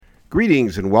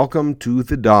Greetings and welcome to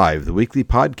The Dive, the weekly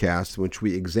podcast in which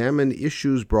we examine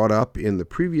issues brought up in the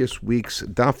previous week's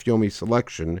Daf Yomi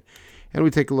selection, and we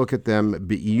take a look at them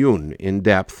be'iyun, in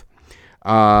depth.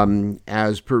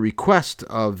 As per request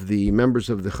of the members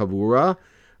of the Chavura,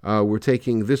 we're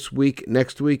taking this week,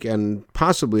 next week, and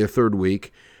possibly a third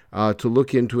week to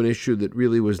look into an issue that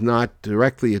really was not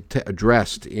directly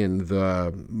addressed in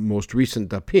the most recent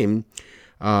Dapim.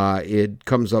 It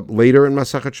comes up later in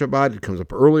Masachet Shabbat, it comes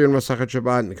up earlier in Masachet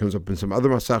Shabbat, and it comes up in some other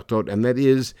Masachtot, and that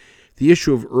is the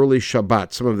issue of early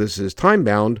Shabbat. Some of this is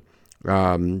time-bound,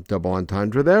 double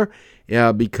entendre there,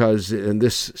 because in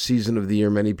this season of the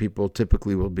year, many people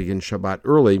typically will begin Shabbat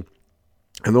early,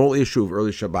 and the whole issue of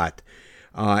early Shabbat.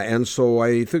 And so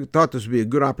I thought this would be a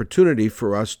good opportunity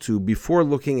for us to, before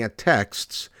looking at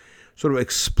texts, sort of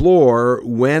explore,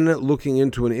 when looking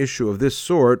into an issue of this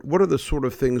sort, what are the sort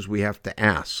of things we have to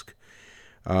ask?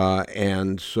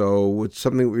 And so it's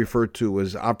something we refer to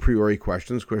as a priori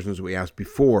questions we ask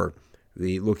before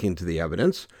looking into the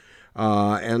evidence.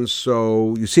 And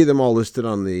so you see them all listed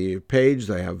on the page.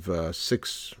 I have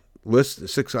six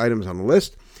items on the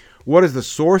list. What is the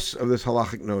source of this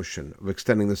halachic notion of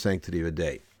extending the sanctity of a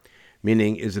day?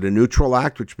 Meaning, is it a neutral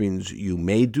act, which means you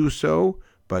may do so,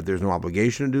 but there's no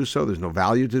obligation to do so? There's no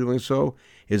value to doing so?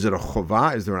 Is it a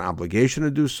chovah? Is there an obligation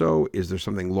to do so? Is there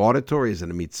something laudatory? Is it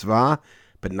a mitzvah,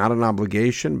 but not an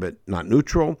obligation, but not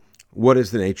neutral? What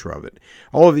is the nature of it?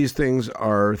 All of these things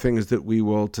are things that we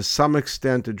will, to some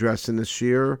extent, address in this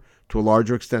year, to a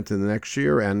larger extent in the next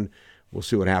year, and we'll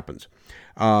see what happens.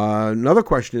 Another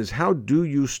question is, how do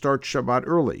you start Shabbat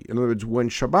early? In other words, when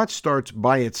Shabbat starts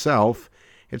by itself,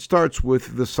 it starts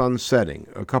with the sun setting.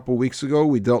 A couple weeks ago,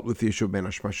 we dealt with the issue of Ben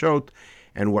Hashmashot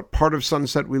and what part of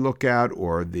sunset we look at,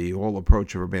 or the whole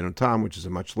approach of Rabbeinu Tam, which is a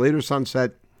much later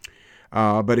sunset.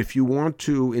 But if you want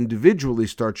to individually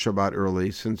start Shabbat early,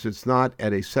 since it's not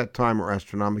at a set time or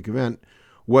astronomic event,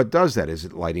 what does that? Is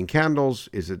it lighting candles?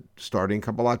 Is it starting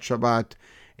Kabbalat Shabbat?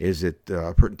 Is it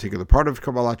a particular part of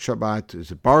Kabbalat Shabbat?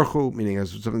 Is it Baruch Hu, meaning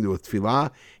has something to do with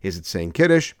Tefillah? Is it saying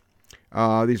Kiddush?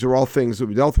 These are all things that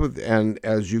we dealt with, and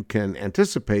as you can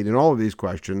anticipate in all of these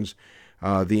questions,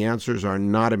 the answers are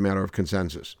not a matter of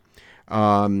consensus.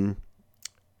 Is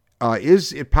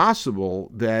it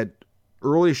possible that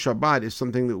early Shabbat is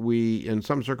something that we, in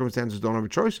some circumstances, don't have a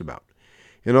choice about?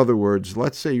 In other words,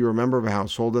 let's say you're a member of a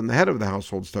household and the head of the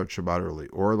household starts Shabbat early,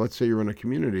 or let's say you're in a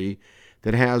community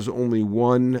that has only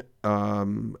one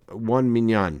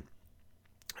minyan,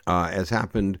 as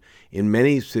happened in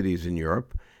many cities in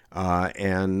Europe.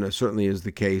 And certainly is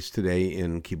the case today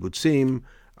in kibbutzim.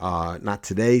 Not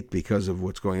today because of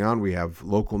what's going on. We have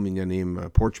local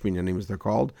minyanim, porch minyanim as they're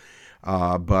called.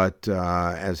 But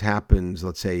as happens,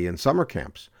 let's say, in summer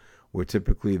camps, where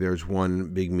typically there's one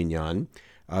big minyan,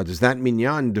 does that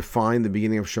minyan define the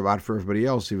beginning of Shabbat for everybody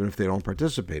else, even if they don't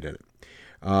participate in it?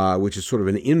 Which is sort of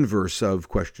an inverse of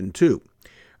question 2.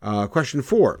 Question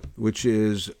 4, which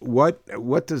is, what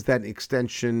does that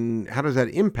extension, how does that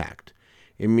impact?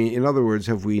 In other words,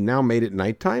 have we now made it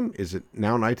nighttime? Is it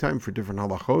now nighttime for different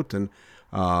halachot? And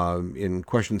in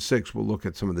question 6, we'll look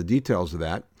at some of the details of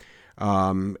that.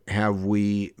 Have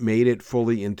we made it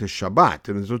fully into Shabbat?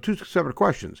 And so 2 separate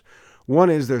questions.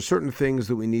 One is, there are certain things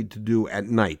that we need to do at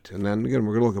night. And then again,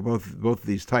 we're going to look at both of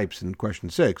these types in question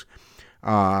 6.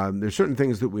 There's certain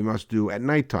things that we must do at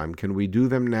nighttime. Can we do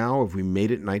them now if we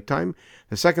made it nighttime?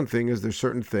 The second thing is, there's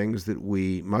certain things that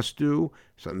we must do,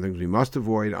 certain things we must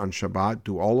avoid on Shabbat.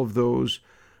 Do all of those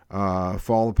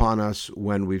fall upon us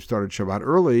when we've started Shabbat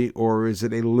early, or is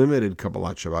it a limited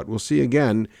Kabbalat Shabbat? We'll see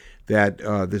again that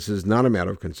this is not a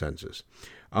matter of consensus.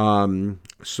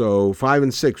 So 5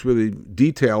 and 6 really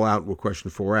detail out what question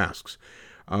 4 asks.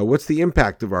 What's the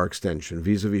impact of our extension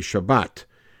vis-a-vis Shabbat?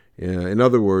 In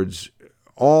other words,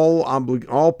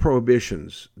 all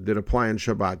prohibitions that apply on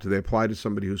Shabbat, do they apply to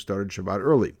somebody who started Shabbat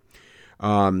early?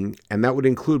 And that would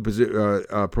include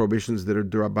prohibitions that are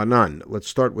d'Rabbanan. Let's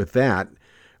start with that,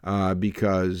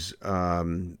 because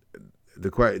the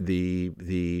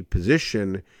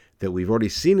position that we've already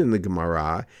seen in the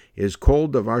Gemara is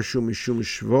called davar shu mishum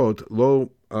shvot lo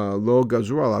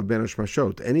gazur alav ben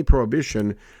hashmashot. Any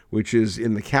prohibition which is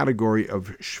in the category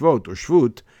of shvot or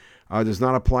shvut does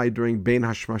not apply during ben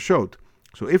hashmashot.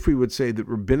 So if we would say that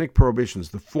rabbinic prohibitions,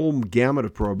 the full gamut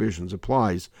of prohibitions,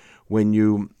 applies when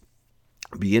you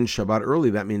begin Shabbat early,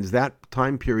 that means that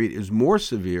time period is more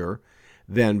severe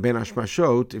than Ben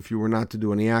Hashmashot if you were not to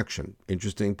do any action.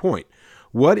 Interesting point.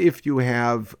 What if you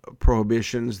have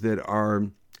prohibitions that are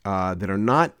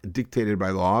not dictated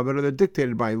by law, but are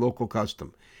dictated by local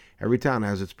custom? Every town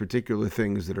has its particular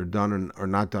things that are done or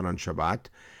not done on Shabbat.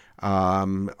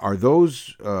 are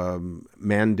those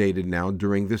mandated now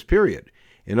during this period?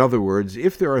 In other words,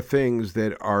 if there are things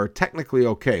that are technically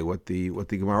okay, what the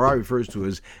Gemara refers to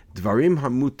as dvarim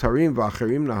hamutarim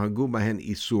v'acherim nahagu bahen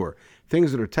isur,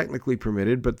 things that are technically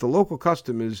permitted, but the local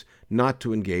custom is not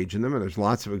to engage in them, and there's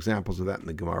lots of examples of that in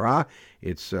the Gemara.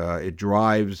 It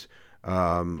drives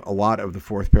a lot of the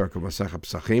fourth parak of Masechet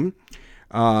Pesachim.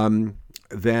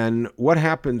 Then what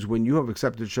happens when you have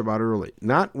accepted Shabbat early?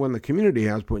 Not when the community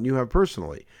has, but when you have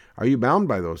personally. Are you bound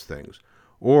by those things?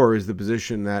 Or is the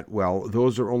position that, well,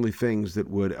 those are only things that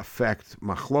would affect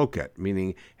machloket,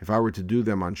 meaning if I were to do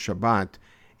them on Shabbat,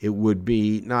 it would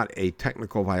be not a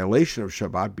technical violation of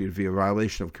Shabbat, but it would be a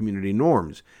violation of community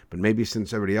norms. But maybe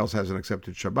since everybody else hasn't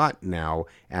accepted Shabbat now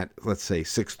at, let's say,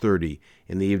 6:30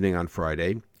 in the evening on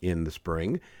Friday in the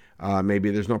spring,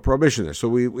 maybe there's no prohibition there. So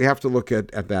we have to look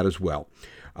at that as well.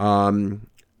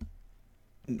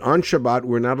 On Shabbat,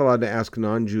 we're not allowed to ask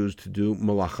non-Jews to do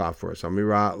malacha for us.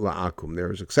 Amira la'akum.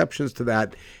 There's exceptions to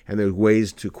that, and there's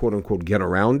ways to, quote-unquote, get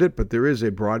around it, but there is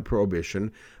a broad prohibition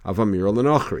of amira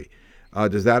l'nochri.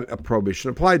 Does that prohibition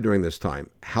apply during this time?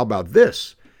 How about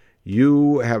this?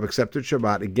 You have accepted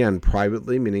Shabbat, again,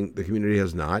 privately, meaning the community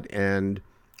has not, and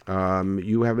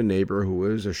you have a neighbor who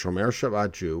is a Shomer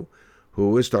Shabbat Jew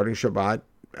who is starting Shabbat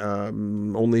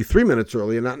only 3 minutes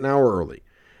early and not an hour early.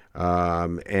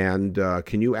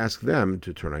 Can you ask them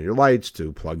to turn on your lights,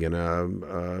 to plug in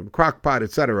a crock pot,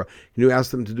 etc.? Can you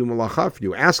ask them to do malacha for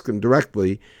you? Ask them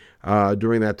directly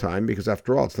during that time, because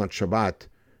after all, it's not Shabbat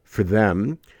for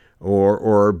them,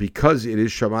 or because it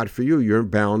is Shabbat for you, you're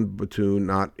bound to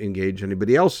not engage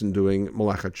anybody else in doing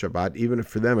malachat Shabbat, even if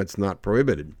for them it's not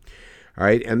prohibited. All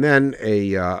right, and then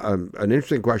an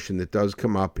interesting question that does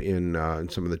come up in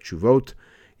some of the tshuvot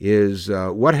is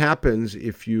what happens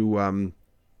if you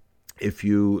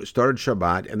started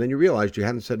Shabbat and then you realized you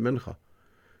hadn't said mincha?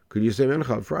 Could you say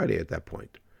mincha on Friday at that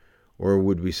point? Or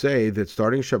would we say that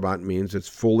starting Shabbat means it's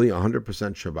fully 100%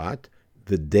 Shabbat,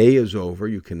 the day is over,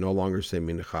 you can no longer say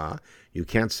mincha, you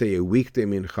can't say a weekday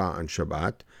mincha on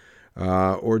Shabbat,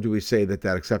 or do we say that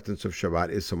acceptance of Shabbat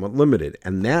is somewhat limited?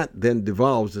 And that then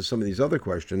devolves to some of these other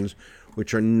questions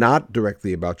which are not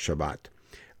directly about Shabbat.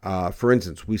 For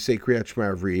instance, we say Kriyat Shema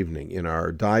every evening. In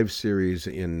our dive series,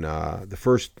 in the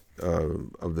first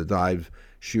of the dive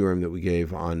shiurim that we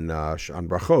gave on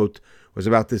brachot, was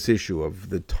about this issue of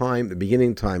the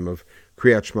beginning time of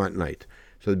Kriyat Shema at night.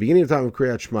 So the beginning of time of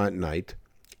Kriyat Shema at night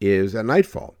is at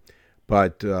nightfall.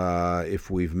 But if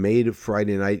we've made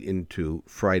Friday night into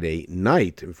Friday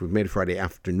night, if we've made Friday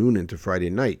afternoon into Friday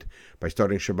night by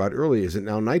starting Shabbat early, is it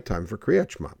now nighttime for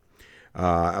Kriyat Shema?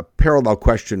 A parallel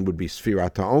question would be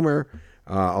Sfirat HaOmer,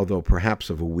 although perhaps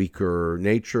of a weaker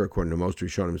nature. According to most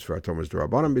Rishonim, Sfirat HaOmer is the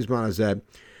Rabbanan Bizman Hazeh.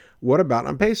 What about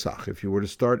on Pesach? If you were to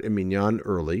start a minyan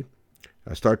early,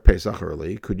 start Pesach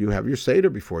early, could you have your Seder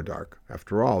before dark?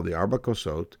 After all, the Arba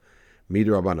Kosot,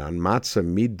 Midrabanan, Matzah,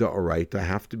 Mid'oraita,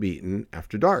 have to be eaten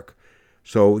after dark.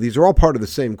 So these are all part of the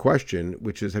same question,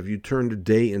 which is, have you turned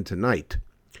day into night?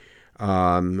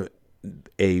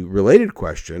 A related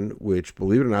question, which,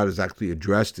 believe it or not, is actually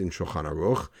addressed in Shulchan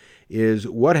Aruch, is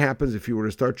what happens if you were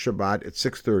to start Shabbat at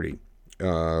 6:30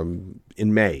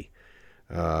 in May,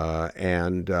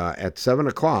 and at 7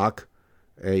 o'clock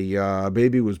a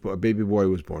baby boy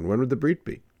was born. When would the brit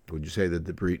be? Would you say that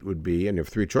the brit would be, and you have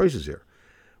three choices here,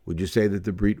 would you say that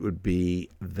the brit would be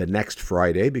the next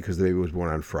Friday because the baby was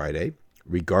born on Friday,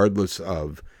 regardless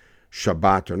of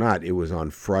Shabbat or not? It was on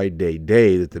Friday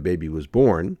day that the baby was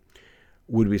born.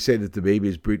 Would we say that the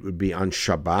baby's brit would be on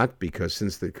Shabbat because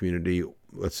since the community,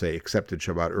 let's say, accepted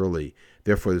Shabbat early,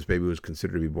 therefore this baby was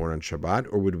considered to be born on Shabbat?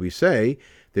 Or would we say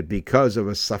that because of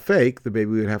a safek, the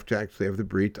baby would have to actually have the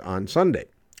brit on Sunday?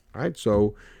 All right,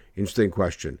 so interesting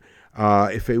question.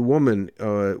 If a woman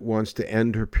wants to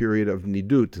end her period of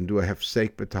nidut and do a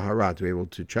hefsek b'tahara, to be able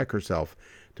to check herself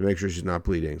to make sure she's not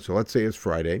bleeding. So let's say it's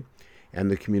Friday and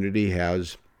the community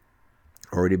has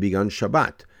already begun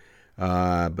Shabbat.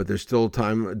 But there's still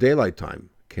daylight time.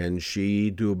 Can she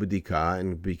do a bedika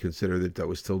and be considered that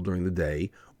was still during the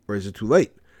day, or is it too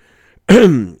late?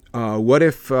 What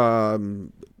if a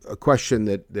question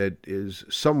that is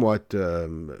somewhat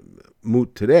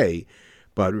moot today,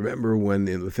 but remember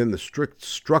within the strict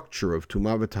structure of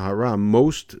Tumah v'Tahara,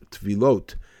 most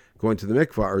tvilot going to the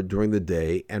mikvah are during the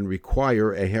day and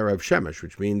require a herav shemesh,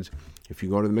 which means if you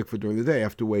go to the mikvah during the day, you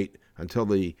have to wait until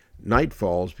the night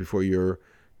falls before you're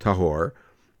tahor,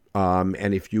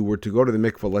 and if you were to go to the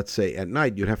mikvah, let's say at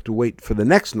night, you'd have to wait for the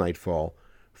next nightfall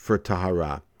for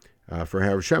tahara, for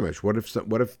herav shemesh.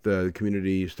 What if the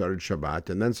community started Shabbat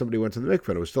and then somebody went to the mikvah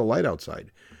and it was still light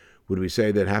outside? Would we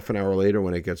say that half an hour later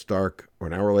when it gets dark, or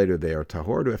an hour later they are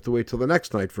tahor? Do we have to wait till the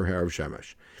next night for Harav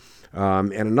Shemesh?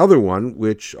 And another one,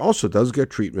 which also does get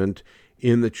treatment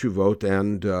in the Tshuvot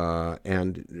and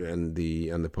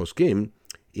the Poskim,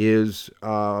 is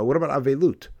what about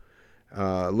Avelut?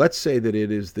 Let's say that it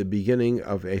is the beginning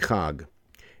of a Chag,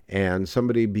 and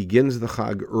somebody begins the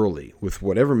Chag early with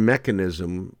whatever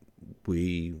mechanism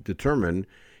we determine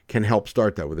can help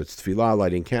start that, whether it's tefillah,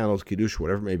 lighting candles, kiddush,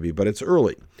 whatever it may be, but it's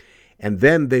early. And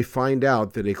then they find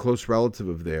out that a close relative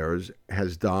of theirs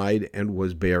has died and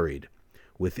was buried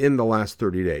within the last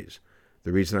 30 days.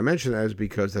 The reason I mention that is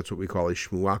because that's what we call a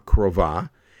shmuah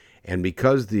krova, and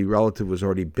because the relative was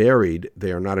already buried,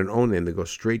 they are not an onen. They go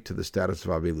straight to the status of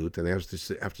avilut, and they have to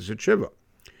sit shiva.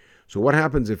 So what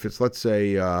happens if it's, let's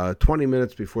say, 20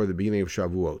 minutes before the beginning of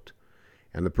Shavuot,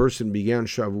 and the person began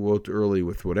Shavuot early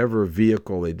with whatever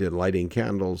vehicle they did, lighting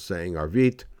candles, saying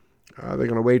Arvit. They're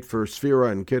going to wait for Sfira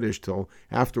and Kiddush till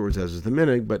afterwards, as is the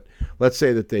minhag, but let's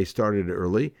say that they started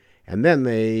early, and then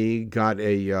they got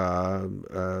a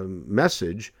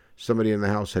message. Somebody in the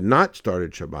house had not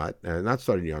started Shabbat, not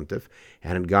started Yom Tov,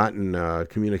 and had gotten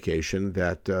communication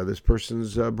that this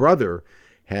person's brother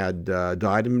had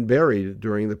died and been buried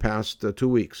during the past 2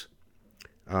 weeks.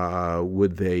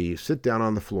 Would they sit down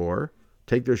on the floor,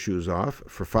 take their shoes off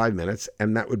for 5 minutes,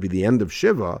 and that would be the end of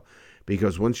Shiva,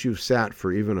 because once you've sat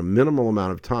for even a minimal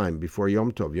amount of time before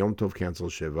Yom Tov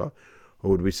cancels Shiva, or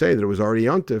would we say that it was already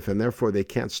Yom Tov, and therefore they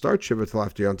can't start Shiva till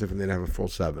after Yom Tov, and they'd have a full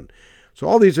 7. So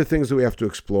all these are things that we have to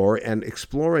explore, and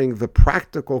exploring the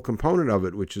practical component of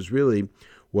it, which is really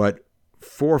what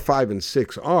 4, 5, and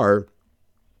 6 are,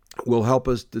 will help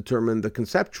us determine the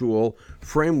conceptual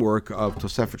framework of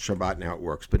Tosefet Shabbat and how it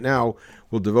works. But now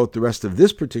we'll devote the rest of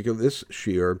this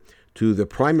shiur to the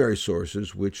primary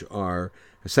sources, which are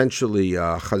essentially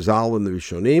Chazal and the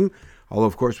Rishonim, although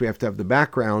of course we have to have the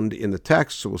background in the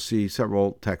text, so we'll see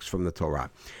several texts from the Torah.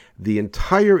 The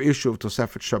entire issue of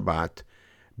Tosefet Shabbat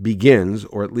begins,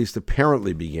 or at least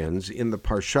apparently begins, in the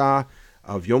Parsha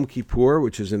of Yom Kippur,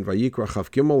 which is in Vayikra Chav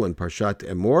Gimel and Parshat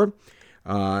Emor.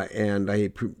 And I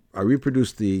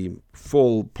reproduced the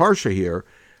full Parsha here.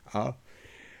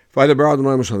 וידבר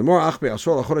אדוני משה לאמור, אך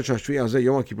בעשור לחודש השביעי הזה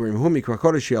יום הכיפורים הוא מקרא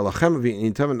קודש יהיה לכם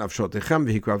ועניתם את נפשותיכם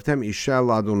והקרבתם אישה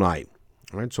לאדוני.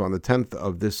 Right, so on the 10th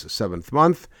of this 7th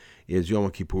month is Yom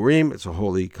Kippurim. It's a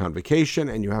holy convocation,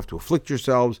 and you have to afflict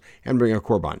yourselves and bring a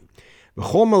korban.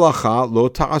 V'chol melacha lo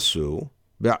ta'asu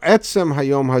be'etzem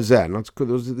hayom hazeh.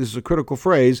 This is a critical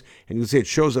phrase, and you can see it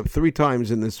shows up 3 times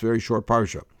in this very short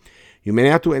parsha. You may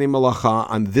not do any malacha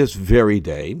on this very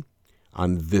day,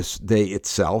 on this day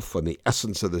itself, on the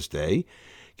essence of this day.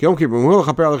 Any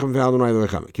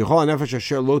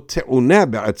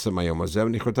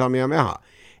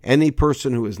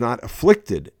person who is not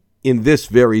afflicted in this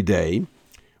very day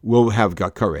will have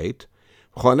got karet.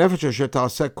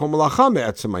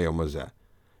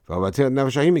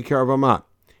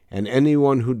 And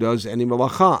anyone who does any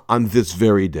malacha on this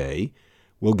very day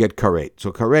will get karet.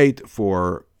 So karet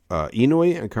for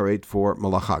inui, and karet for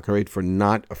malacha. Karet for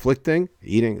not afflicting,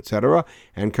 eating, etc.,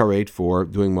 and karet for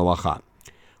doing malacha.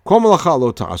 Kol malacha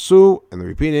lo ta'asu, and the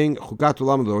repeating, chukat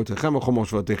ulam l'orotechem v'chol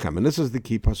moshvotechem. And this is the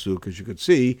key pasuk, as you could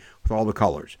see, with all the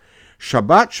colors.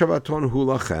 Shabbat Shabbaton hu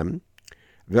lachem,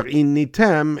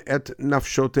 v'initem et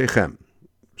nafshotechem.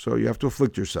 So you have to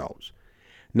afflict yourselves.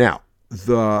 Now,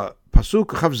 the pasuk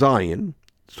Chav Zayin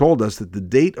told us that the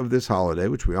date of this holiday,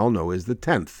 which we all know, is the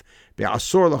 10th.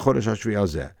 Be'asor lachodesh hashvi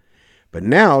hazeh. But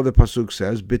now the pasuk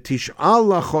says, "B'tish'al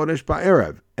lachodesh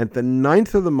ba'erev," at the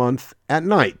 9th of the month at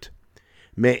night.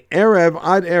 Me erev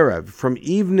ad erev, from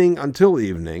evening until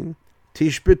evening.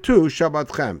 Tishbetu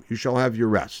shabbatchem, you shall have your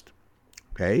rest.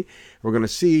 Okay, we're going to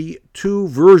see 2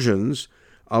 versions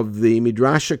of the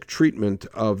midrashic treatment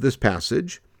of this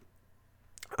passage.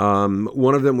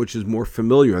 One of them, which is more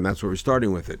familiar, and that's where we're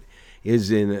starting with it, is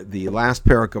in the last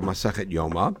parak of Masechet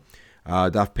Yoma,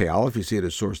 Daf Pei Aleph. You see it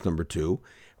as source number 2.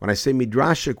 When I say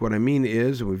midrashic, what I mean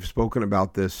is, and we've spoken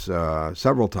about this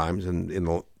several times in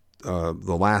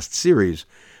the last series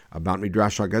about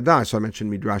Midrash Haggadah. So I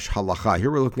mentioned Midrash Halacha. Here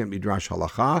we're looking at Midrash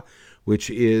Halacha, which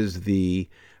is the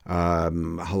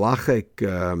halachic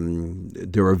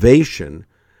derivation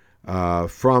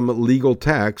from legal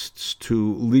texts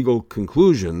to legal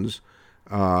conclusions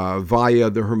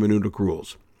via the hermeneutic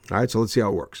rules. All right, so let's see how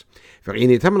it works. And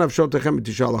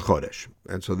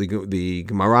so the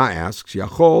Gemara asks,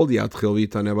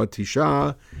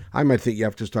 I might think you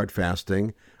have to start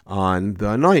fasting on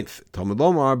the 9th. Talmud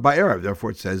Lomar ba'erev,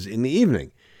 therefore it says in the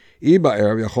evening. If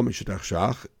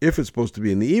it's supposed to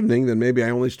be in the evening, then maybe I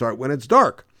only start when it's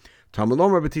dark. Talmud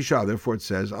Lomar b'tisha, therefore it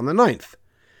says on the 9th.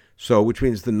 So, which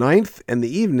means the 9th and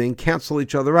the evening cancel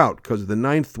each other out, because the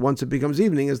 9th, once it becomes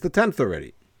evening, is the 10th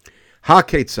already.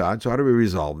 Ha-ketzad, so how do we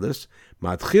resolve this?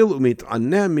 Matchil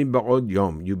umit'aneh miba'od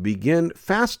yom. You begin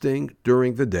fasting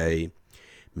during the day.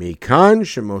 Mikan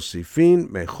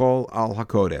shemosifin mechol al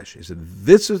hakodesh. He said,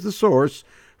 this is the source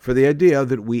for the idea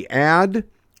that we add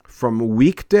from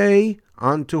weekday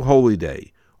onto holy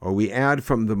day, or we add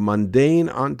from the mundane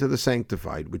onto the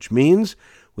sanctified, which means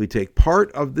we take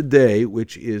part of the day,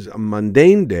 which is a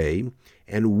mundane day,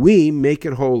 and we make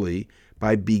it holy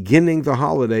by beginning the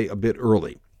holiday a bit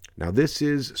early. Now, this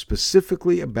is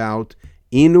specifically about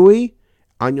Inui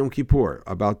on Yom Kippur,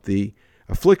 about the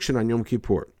affliction on Yom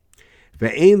Kippur.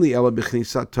 This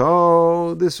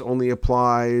only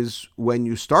applies when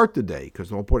you start the day, because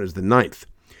the whole point is the 9th.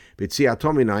 How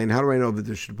do I know that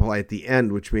this should apply at the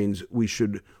end, which means we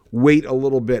should wait a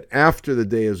little bit after the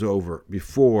day is over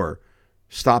before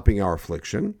stopping our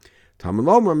affliction?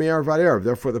 Therefore,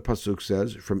 the pasuk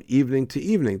says, from evening to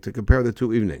evening, to compare the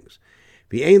two evenings.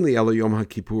 And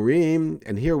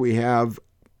here we have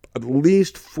at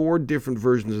least 4 different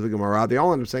versions of the Gemara. They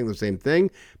all end up saying the same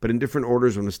thing, but in different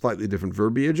orders and with slightly different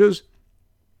verbiages.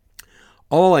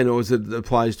 All I know is that it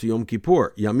applies to Yom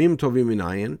Kippur. Yamim tovim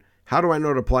minayin. How do I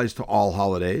know it applies to all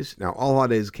holidays? Now, all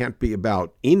holidays can't be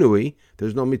about Inui.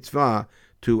 There's no mitzvah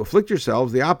to afflict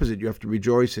yourselves. The opposite, you have to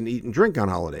rejoice and eat and drink on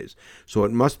holidays. So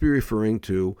it must be referring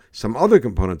to some other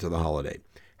component of the holiday.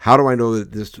 How do I know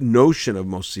that this notion of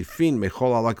Mosifin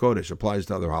Mechol Al HaKodesh applies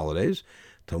to other holidays?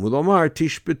 Talmud Omar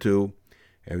Tishbetu.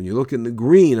 And when you look in the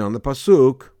green on the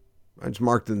pasuk, it's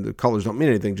marked in the colors don't mean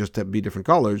anything, just to be different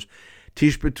colors.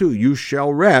 Tishbetu, you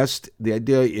shall rest. The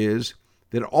idea is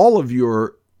that all of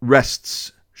your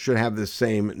rests should have the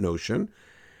same notion.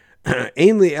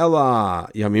 Ainli ella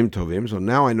yamim tovim. So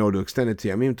now I know to extend it to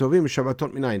yamim tovim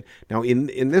Shabbatot minayin. Now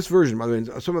in this version, by the way,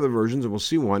 in some of the versions, and we'll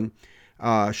see one,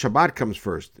 Shabbat comes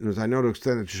first. And as I know to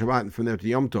extend it to Shabbat and from there to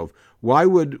Yom Tov. Why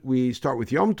would we start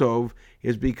with Yom Tov?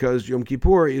 Is because Yom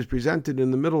Kippur is presented in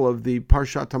the middle of the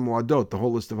Parshat HaMoadot, the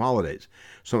whole list of holidays.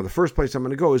 So the first place I'm going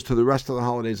to go is to the rest of the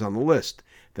holidays on the list.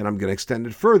 Then I'm going to extend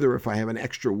it further. If I have an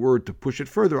extra word to push it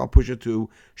further, I'll push it to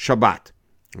Shabbat.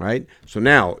 Right? So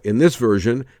now, in this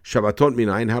version, Shabbatot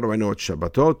minayin, how do I know it's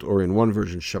Shabbatot? Or in one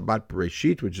version, Shabbat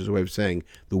Bereshit, which is a way of saying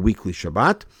the weekly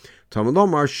Shabbat. Talmud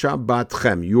Omar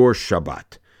Shabbatchem, your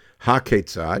Shabbat.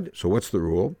 Ha-ketzad, so what's the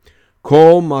rule?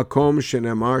 Kol makom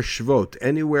shenemar shvot,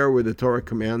 anywhere where the Torah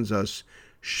commands us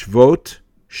shvot,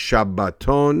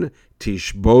 Shabbaton,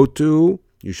 tishbotu,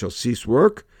 you shall cease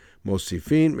work,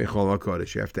 mosifin, mechol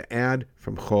HaKodesh. You have to add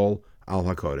from chol al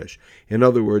HaKodesh. In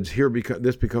other words,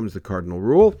 this becomes the cardinal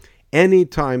rule. Any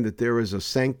time that there is a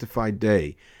sanctified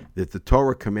day that the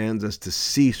Torah commands us to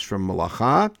cease from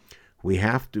malacha, we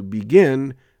have to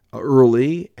begin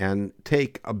early and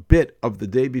take a bit of the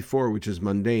day before, which is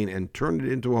mundane, and turn it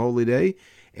into a holy day,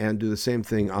 and do the same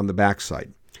thing on the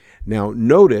backside. Now,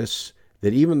 notice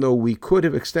that even though we could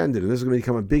have extended, and this is going to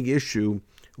become a big issue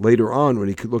later on when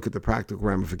you could look at the practical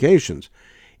ramifications,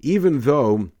 even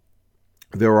though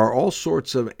there are all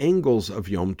sorts of angles of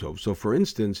Yom Tov. So, for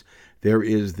instance, there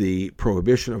is the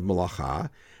prohibition of malacha.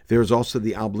 There's also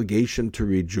the obligation to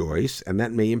rejoice, and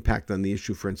that may impact on the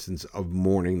issue, for instance, of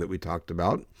mourning that we talked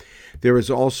about. There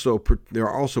are also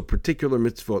particular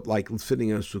mitzvot, like sitting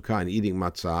in a sukkah and eating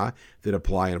matzah, that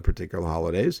apply on particular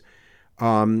holidays.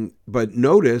 But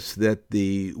notice that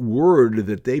the word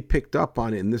that they picked up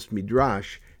on in this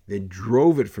midrash that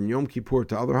drove it from Yom Kippur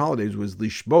to other holidays was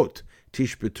lishbot,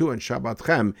 tishbetu, and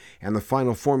shabbatchem, and the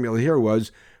final formula here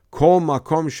was kol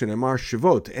makom shenemar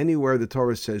shvot. Anywhere the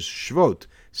Torah says shvot,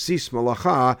 sis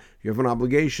malacha, you have an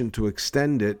obligation to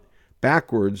extend it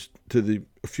backwards to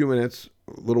a few minutes,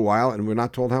 a little while, and we're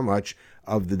not told how much,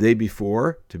 of the day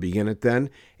before, to begin it then,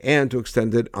 and to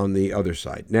extend it on the other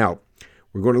side. Now,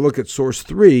 we're going to look at source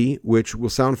 3, which will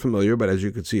sound familiar, but as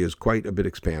you can see is quite a bit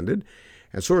expanded.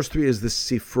 And source 3 is the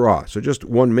Sifra. So just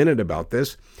 1 minute about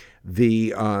this.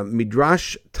 The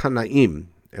Midrash Tanaim,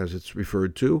 as it's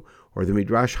referred to, or the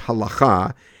Midrash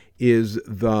Halacha, is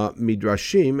the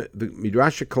Midrashim, the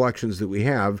Midrashic collections that we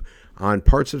have on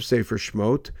parts of Sefer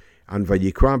Shmot, on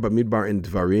Vayikra, Bamidbar, and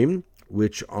Dvarim,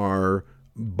 which are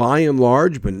by and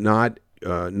large, but not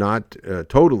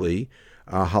totally,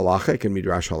 halachic and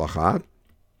Midrash Halacha.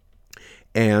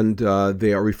 And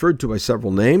they are referred to by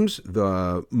several names.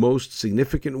 The most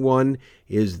significant one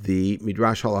is the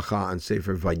Midrash Halacha on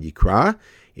Sefer Vayikra.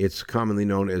 It's commonly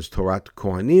known as Torat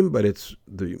Kohanim, but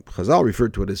the Chazal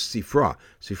referred to it as Sifra.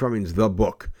 Sifra means the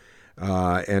book.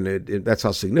 And that's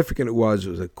how significant it was.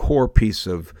 It was a core piece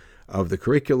of the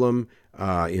curriculum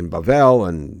in Bavel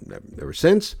and ever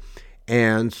since.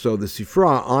 And so the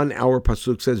Sifra on our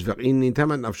pasuk says, "Ve'in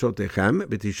nitamet nafshotechem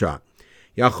b'tisha."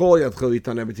 Yachol yatchil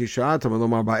yitaneh b'tisha tamad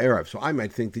lomar ba'erev. So I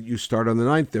might think that you start on the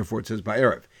 9th, therefore it says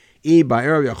ba'erev.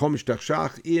 Ba'erev yachol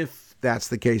mishtachshach. If that's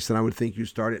the case, then I would think you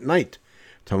start at night.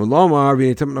 Tamad lomar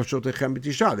ve'in nitamet nafshotechem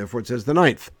b'tisha. Therefore it says the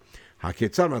 9th.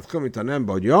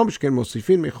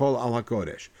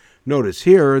 Notice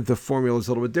here the formula is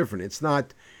a little bit different. It's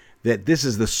not that this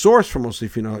is the source for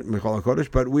Mosifin Michol HaKodesh,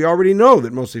 but we already know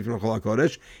that Mosifin Michol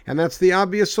HaKodesh, and that's the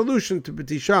obvious solution to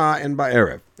B'tisha and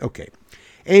Ba'erev. Okay.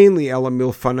 I only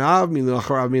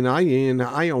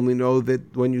know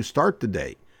that when you start the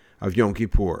day of Yom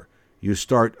Kippur, you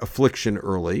start affliction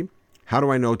early. How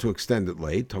do I know to extend it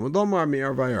late? From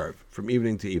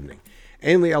evening to evening.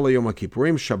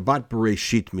 Shabbat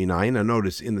Bereshit Minayin. Now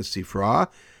notice in the Sifra,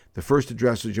 the first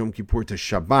addresses Yom Kippur to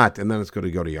Shabbat, and then it's going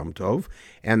to go to Yom Tov.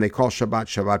 And they call Shabbat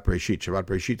Bereshit. Shabbat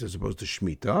Bereshit is opposed to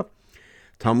Shemitah.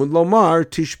 Talmud Lomar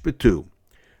Tishbetu.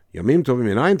 Yomim Tovim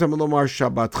Minayin, Talmud Lomar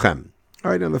Shabbatchem.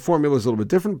 All right, and the formula is a little bit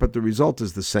different, but the result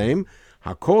is the same.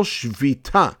 Hakol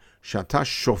Shvita Shata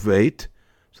Shovet.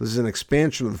 So this is an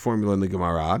expansion of the formula in the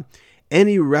Gemara.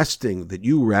 Any resting that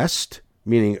you rest,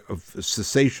 meaning of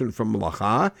cessation from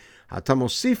malacha,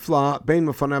 hatamosifla bein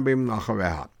mafana bein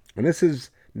malachareha. And this is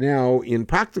now, in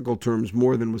practical terms,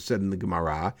 more than was said in the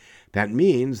Gemara. That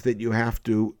means that you have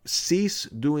to cease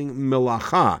doing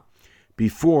malacha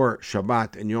before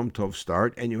Shabbat and Yom Tov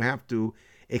start, and you have to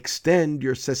extend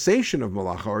your cessation of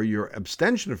malacha or your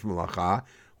abstention from malacha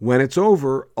when it's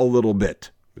over a little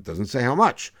bit. It doesn't say how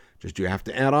much, just you have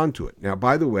to add on to it. Now,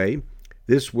 by the way,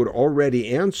 this would already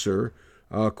answer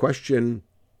question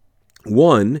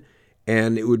 1,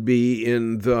 and it would be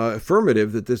in the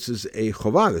affirmative that this is a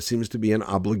chovah. This seems to be an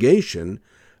obligation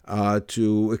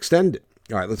to extend it.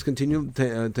 All right, let's continue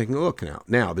taking a look now.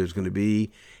 Now, there's going to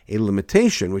be a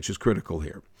limitation, which is critical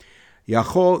here.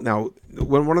 Yachol. Now,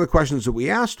 one of the questions that we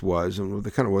asked was, and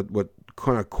the what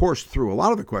kind of coursed through a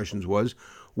lot of the questions was,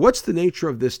 what's the nature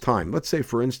of this time? Let's say,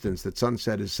 for instance, that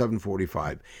sunset is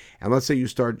 7:45, and let's say you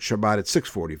start Shabbat at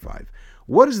 6:45.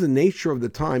 What is the nature of the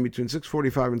time between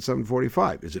 6:45 and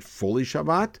 7:45? Is it fully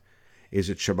Shabbat? Is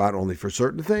it Shabbat only for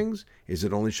certain things? Is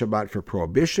it only Shabbat for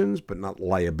prohibitions, but not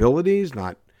liabilities,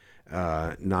 not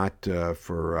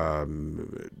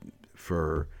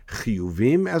for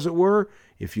chiyuvim, as it were,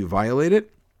 if you violate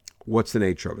it? What's the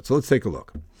nature of it? So let's take a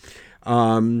look.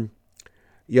 Yachol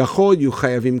yu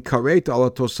chayavim karet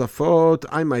ala tosafot.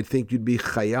 I might think you'd be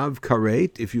chayav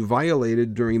karet if you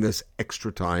violated during this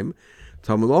extra time.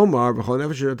 And that's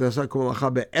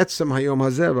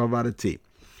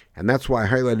why I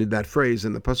highlighted that phrase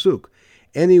in the pasuk.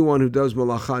 Anyone who does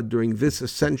malacha during this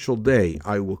essential day,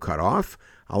 I will cut off.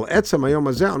 The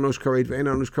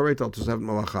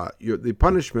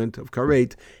punishment of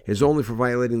karet is only for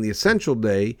violating the essential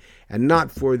day and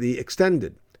not for the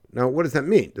extended. Now, what does that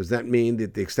mean? Does that mean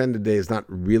that the extended day is not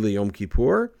really Yom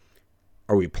Kippur?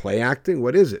 Are we play acting?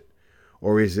 What is it?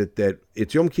 Or is it that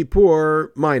it's Yom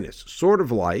Kippur minus? Sort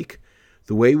of like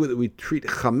the way that we treat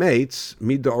chametz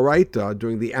midoraita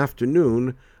during the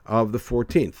afternoon of the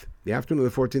 14th. The afternoon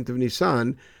of the 14th of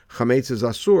Nisan, chametz is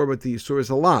asur, but the asur is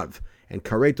a lav, and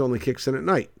karet only kicks in at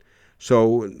night.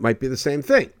 So it might be the same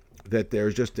thing, that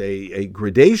there's just a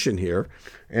gradation here,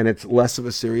 and it's less of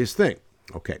a serious thing.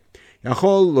 Okay. So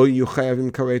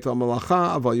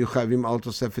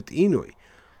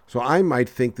I might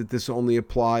think that this only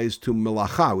applies to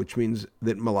melacha, which means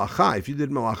that melacha, if you did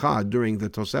melacha during the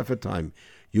Tosefet time,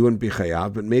 you wouldn't be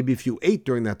chayav, but maybe if you ate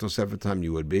during that Tosefet time,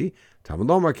 you would be.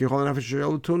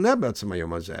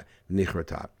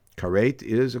 Karet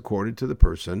is accorded to the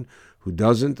person who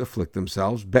doesn't afflict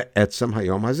themselves be'etzem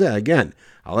hayom hazeh. Again,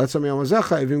 al etzem hayom hazeh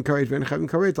chayivim karet ve'en chayivim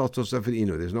karet al Tosefet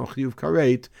inu. There's no chiyuv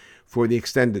karet for the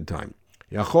extended time.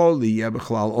 Yachol liyeh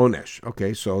b'chlal onesh.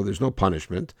 Okay, so there's no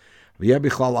punishment. But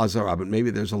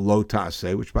maybe there's a lo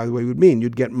ta'aseh, which by the way would mean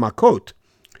you'd get makot.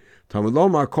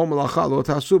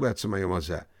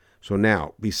 So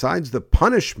now, besides the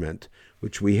punishment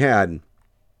which we had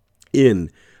in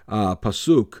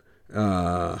pasuk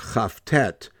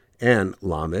Chavtet and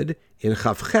Lamed, in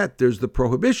Chavchet there's the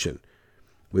prohibition,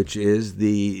 which is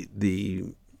the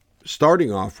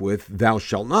starting off with thou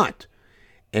shalt not,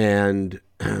 and it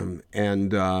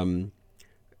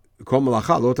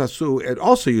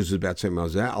also uses be'etzem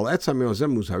mazeh al etzem mazeh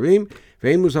muzharim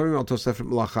ve'in muzharim al tosefet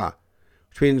melacha,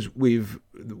 which means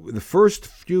the first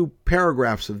few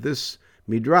paragraphs of this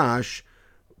midrash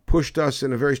pushed us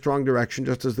in a very strong direction,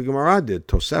 just as the Gemara did.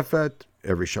 Tosefet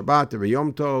every Shabbat, every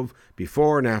Yom Tov,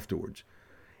 before and afterwards.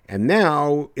 And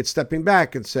now it's stepping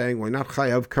back and saying, well, not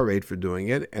chayav karet for doing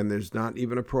it, and there's not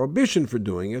even a prohibition for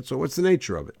doing it, so what's the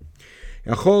nature of it?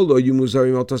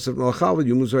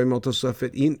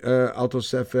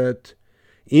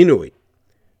 Inui.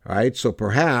 Right? So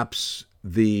perhaps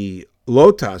the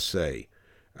lotase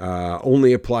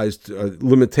only applies to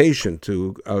limitation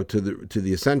to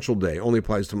the essential day, only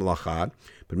applies to malacha,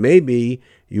 but maybe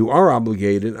you are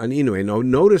obligated on Inui. Now,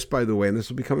 notice, by the way, and this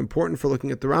will become important for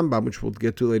looking at the Rambam, which we'll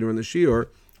get to later in the Shiur,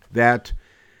 that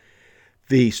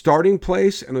the starting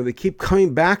place, and what they keep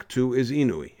coming back to, is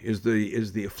Inui, is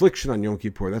the affliction on Yom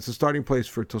Kippur. That's the starting place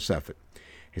for Tosefet.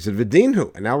 He said,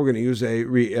 V'dinhu, and now we're going to use a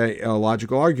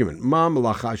logical argument. Ma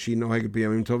malacha shi noheget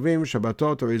b'yamim tovim,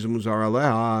 Shabbatot arezu muzar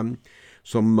aleha.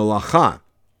 So malacha,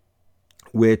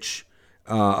 which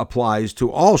applies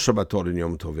to all Shabbatot and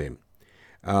Yom Tovim,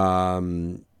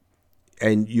 and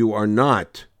you are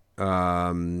not,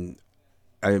 and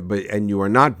you are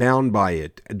not bound by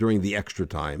it during the extra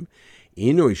time.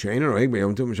 Inui she'eino noheg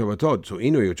b'yamim tovim Shabbatot. So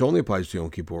inui, which only applies to Yom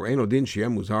Kippur, eino din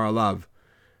she'em muzar alav.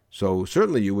 So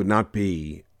certainly you would not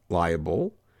be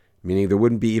liable, meaning there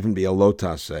wouldn't even be a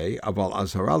lotase, aval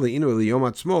azhara le'inu liyom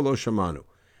atzmo lo shamanu.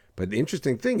 But the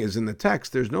interesting thing is, in the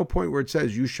text, there's no point where it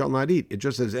says you shall not eat. It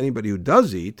just says anybody who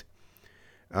does eat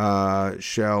shall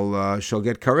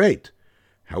get karet.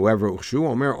 However,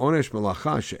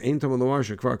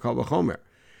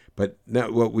 but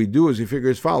now what we do is we figure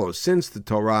as follows: since the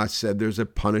Torah said there's a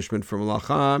punishment for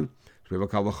malacha, so we have a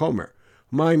kal v'chomer.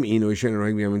 If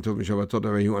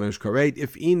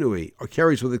inui or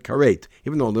carries with it karet,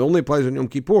 even though it only applies on Yom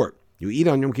Kippur, you eat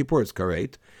on Yom Kippur, it's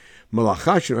karet.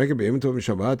 Malacha,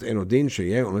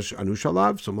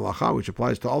 so malacha, which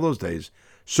applies to all those days,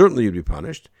 certainly you'd be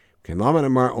punished. So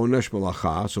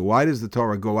why does the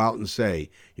Torah go out and say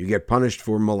you get punished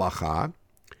for malacha?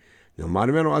 So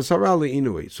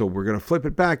we're going to flip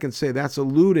it back and say that's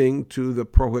alluding to the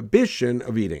prohibition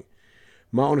of eating.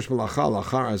 Just like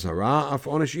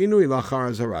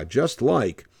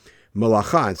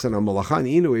malacha, instead of malacha and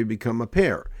inui become a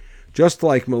pair. Just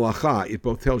like malacha, it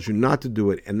both tells you not to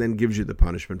do it and then gives you the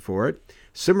punishment for it.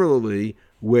 Similarly,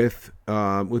 with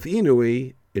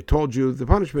inui, it told you the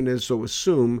punishment is, so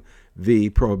assume the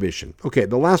prohibition. Okay,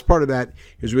 the last part of that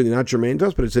is really not germane to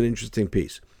us, but it's an interesting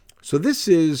piece. So this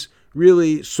is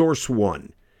really source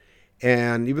one.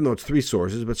 And even though it's three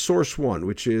sources, but source one,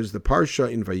 which is the Parsha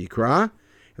in Vayikra,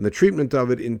 and the treatment of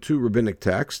it in two rabbinic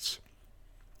texts,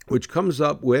 which comes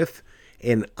up with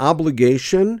an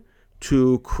obligation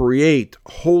to create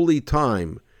holy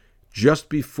time just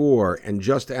before and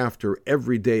just after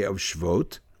every day of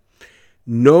Shvot.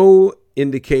 No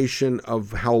indication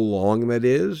of how long that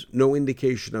is, no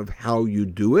indication of how you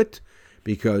do it,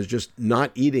 because just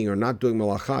not eating or not doing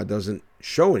malacha doesn't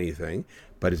show anything.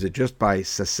 But is it just by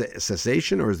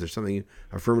cessation, or is there something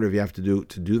affirmative you have to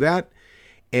do that?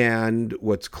 And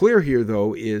what's clear here,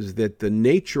 though, is that the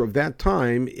nature of that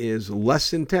time is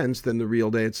less intense than the real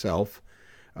day itself,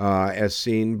 as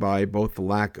seen by both the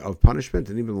lack of punishment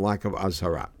and even the lack of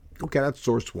azhara. Okay, that's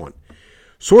source one.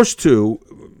 Source two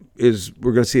is,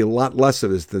 we're going to see a lot less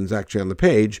of this than is actually on the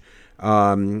page,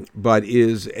 but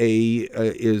is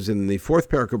in the fourth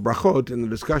parak of Brachot in the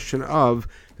discussion of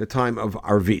the time of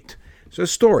Arvit. So a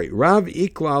story. Rav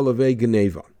Ikla Levei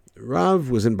Geneva. Rav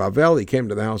was in Bavel. He came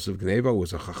to the house of Geneva,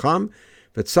 was a chacham.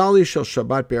 V'tzali shel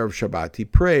Shabbat be'erev Shabbat. He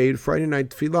prayed Friday night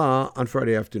tefillah on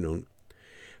Friday afternoon.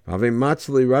 Rabbi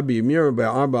Yirmiyah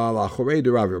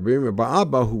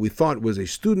Ba'Abba, who we thought was a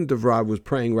student of Rav, was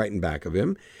praying right in back of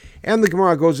him. And the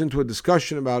Gemara goes into a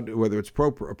discussion about whether it's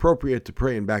appropriate to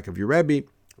pray in back of your Rebbe.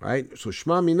 Right? So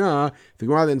Shema Mina, the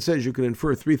Gemara then says you can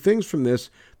infer three things from this.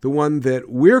 The one that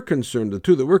we're concerned, the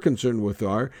two that we're concerned with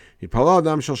are,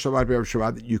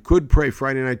 that you could pray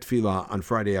Friday night tefillah on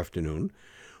Friday afternoon.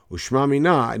 Ushma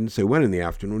Mina, I didn't say when in the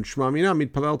afternoon. Shema Mina,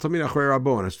 mitpalel tamid achrei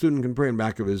rabo, and a student can pray in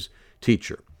back of his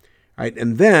teacher. Right?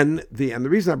 And then, the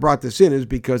reason I brought this in is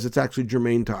because it's actually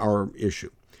germane to our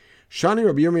issue. Shani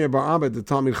Rabbi Yirmiyah Bar Abba the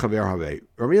Talmid Chaver Havei.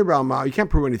 Rabbi Yirmiyah Bar Abba, you can't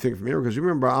prove anything from here because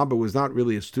remember Bar Abba was not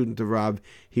really a student of Rav.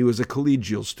 He was a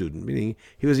collegial student, meaning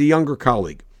he was a younger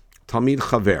colleague. Talmid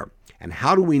Chaver. And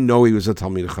how do we know he was a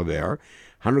Talmid Chaver?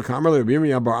 Hanu Kamar Rabbi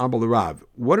Yirmiyah Bar Abba Rav.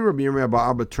 What did Rabbi Yirmiyah Bar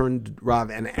Abba turn to Rav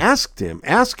and ask him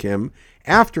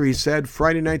after he said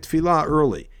Friday night tefillah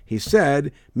early? He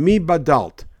said, Mi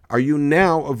badalt. Are you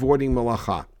now avoiding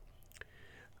malacha?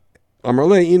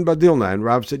 Amarle in badilna, and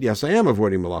Rav said, yes, I am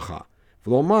avoiding malacha.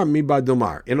 V'lomar mi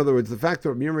badilmar. In other words, the fact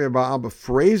that Rabbi Yirmiyah Bar Abba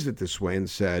phrased it this way and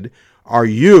said, are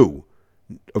you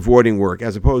avoiding work,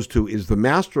 as opposed to is the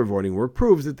master avoiding work,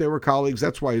 proves that they were colleagues.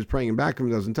 That's why he's praying back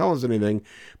and doesn't tell us anything.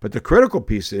 But the critical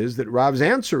piece is that Rav's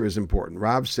answer is important.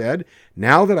 Rav said,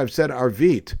 now that I've said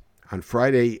Arvit on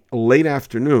Friday late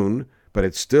afternoon, but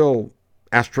it's still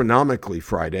astronomically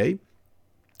Friday,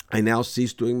 I now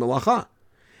cease doing malacha.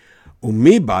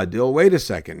 Umibadil, wait a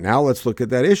second. Now let's look at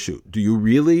that issue. Do you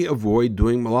really avoid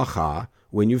doing malacha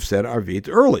when you've said Arvit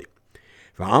early?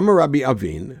 V'amar Rabbi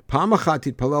Avin, Pam achat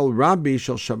titpalel Rabbi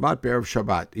shel Shabbat be'erev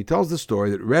Shabbat. He tells the story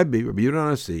that Rabbi Yehuda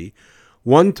Hanasi,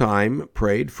 one time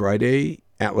prayed Friday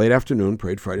at late afternoon,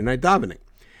 prayed Friday night davening.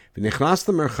 V'nichnas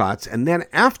l'merchatz, and then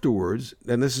afterwards,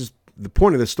 and this is the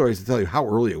point of the story is to tell you how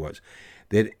early it was,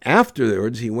 that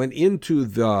afterwards he went into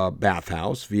the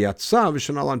bathhouse v'yatza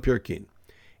v'shanal an pirkin,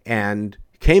 and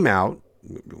came out,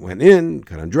 went in,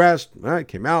 got undressed, right,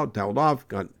 came out, toweled off,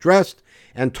 got dressed,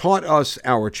 and taught us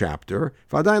our chapter.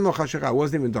 It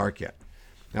wasn't even dark yet.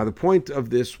 Now, the point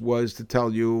of this was to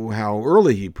tell you how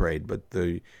early he prayed, but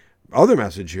the other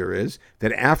message here is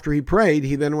that after he prayed,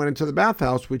 he then went into the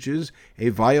bathhouse, which is a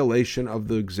violation of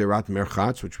the Gzerat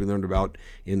Merchatz, which we learned about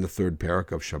in the third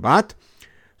parak of Shabbat.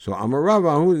 So, Amar Rava,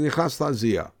 nichas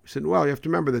lazia. He said, well, you have to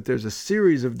remember that there's a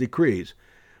series of decrees.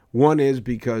 One is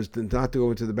because not to go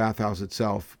into the bathhouse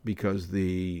itself, because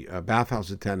the bathhouse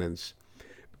attendants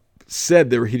said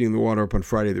they were heating the water up on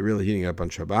Friday, they're really heating it up on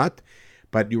Shabbat,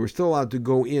 but you were still allowed to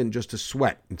go in just to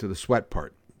sweat, into the sweat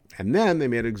part. And then they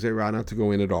made a gzerah not to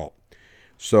go in at all.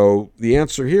 So the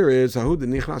answer here is,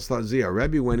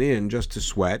 Rebbe went in just to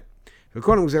sweat. It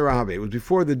was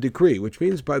before the decree, which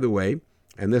means, by the way,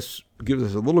 and this gives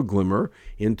us a little glimmer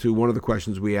into one of the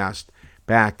questions we asked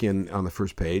back on the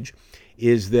first page,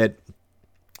 is that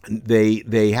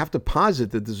they have to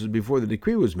posit that this was before the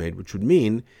decree was made, which would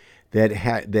mean that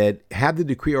had the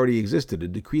decree already existed, a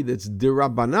decree that's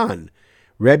dirabanan,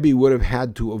 Rebbe would have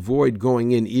had to avoid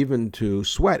going in even to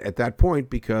sweat at that point,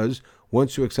 because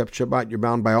once you accept Shabbat, you're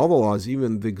bound by all the laws,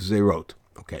 even the Gzerot.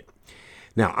 Okay.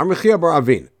 Now, Amrechia bar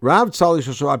Avin, Rav Tzali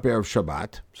Shabbat be'erev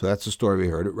Shabbat, so that's the story we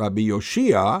heard. Rabbi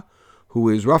Yoshia, who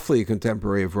is roughly a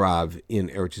contemporary of Rav in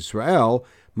Eretz Yisrael,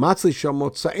 Matzli shel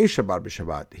Motzei Shabbat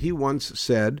b'Shabbat. He once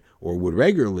said, or would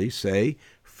regularly say,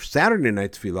 Saturday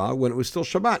night tefillah when it was still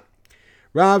Shabbat.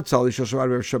 Rav Tzali shel Shabbat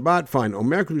be'erev Shabbat, fine.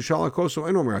 Omer Kedusha lakos or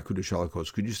en Omer Kedusha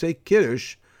lakos. Could you say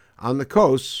Kiddush on the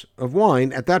kos of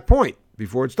wine at that point,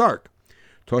 before it's dark?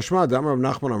 Toshma Adam Rav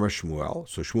Nachman Amar Shmuel.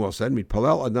 So Shmuel said,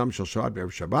 Mitpalel Adam shel Shabbat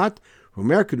be'erev Shabbat,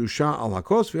 Omer Kedusha al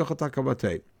hakos v'yochata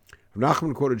kavatei. Rav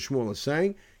Nachman quoted Shmuel as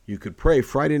saying, you could pray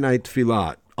Friday night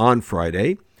tefillah on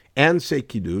Friday and say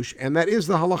Kiddush, and that is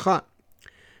the halacha.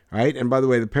 Right? And by the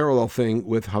way, the parallel thing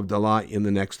with Havdalah in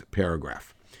the next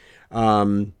paragraph.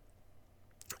 Then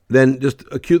just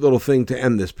a cute little thing to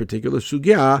end this particular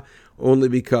sugya, only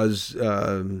because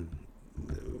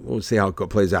we'll see how it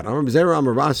plays out. Amar B'Zera,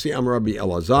 Amar Rasi, Amar Rabbi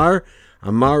Elazar,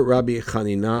 Amar Rabbi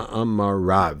Chanina, Amar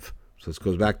Rav. So this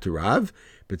goes back to Rav.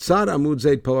 B'tzad Amud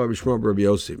Zeit Pala Rabbi Shmuel Rabbi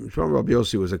Yossi. Shmuel Rabbi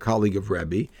Yossi was a colleague of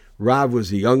Rebbe. Rav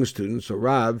was a young student, so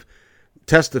Rav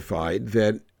testified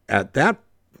that at that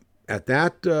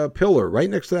pillar, right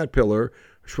next to that pillar,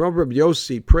 Shmuel Rabbi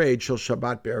Yossi prayed Shel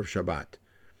Shabbat be'erev Shabbat.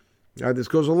 Now, this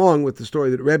goes along with the story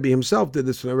that Rebbe himself did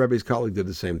this, and Rebbe's colleague did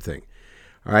the same thing.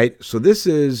 All right, so this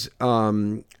is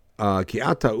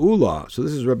Ki'ata Ula. So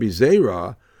this is Rabbi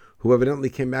Zera, who evidently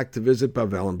came back to visit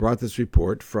Bavel and brought this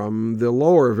report from the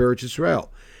lower of Eretz Yisrael.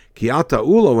 Ki'ata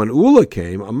Ula, when Ula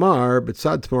came, Amar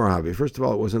B'tzad Tmor Havi. First of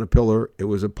all, it wasn't a pillar, it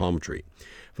was a palm tree.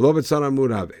 V'lo B'tzad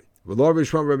Amud Havi. V'lo Rabbi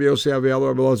Shmuel Rabbi Yossi Havi, Alo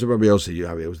Rabbi Elazar Rabbi Yossi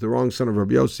Havi. It was the wrong son of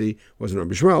Rabbi Yossi. It wasn't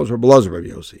Rabbi Shmuel, it was Rabbi Elazar Rabbi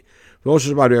Yossi. It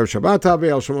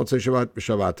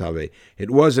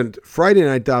wasn't Friday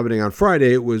night davening on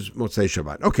Friday, it was Motzei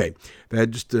Shabbat. Okay, that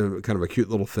just kind of a cute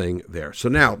little thing there. So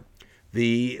now,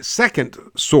 the second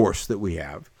source that we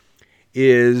have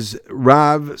is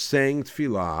Rav saying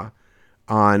tefillah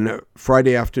on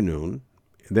Friday afternoon,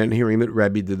 then hearing that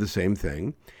Rebbe did the same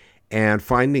thing, and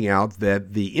finding out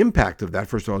that the impact of that,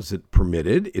 first of all, is it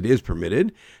permitted? It is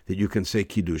permitted that you can say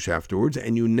Kiddush afterwards,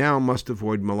 and you now must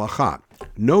avoid malacha.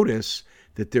 Notice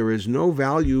that there is no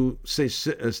value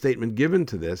statement given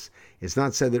to this. It's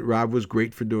not said that Rav was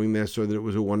great for doing this, or that it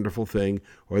was a wonderful thing,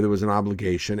 or there was an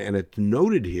obligation, and it's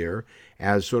noted here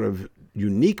as sort of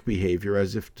unique behavior,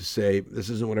 as if to say, this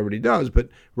isn't what everybody does, but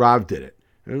Rav did it.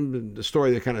 And the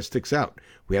story that kind of sticks out.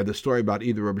 We have the story about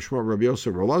either Rabbi Shmuel Rabbi Yossi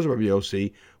or Rabbi Elazar Rabbi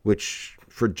Yossi, which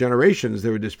for generations they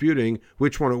were disputing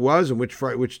which one it was and which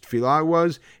tefillah it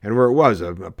was and where it was,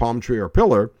 a palm tree or a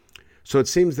pillar. So it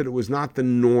seems that it was not the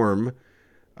norm,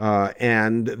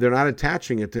 and they're not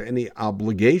attaching it to any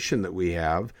obligation that we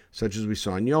have, such as we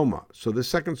saw in Yoma. So the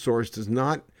second source does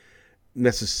not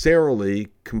necessarily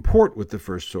comport with the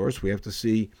first source. We have to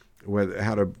see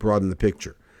how to broaden the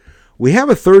picture. We have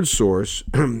a third source,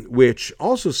 which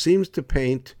also seems to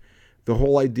paint the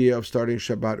whole idea of starting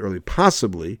Shabbat early,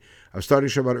 possibly of starting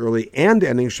Shabbat early and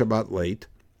ending Shabbat late.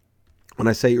 When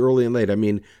I say early and late, I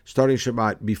mean starting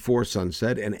Shabbat before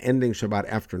sunset and ending Shabbat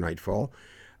after nightfall,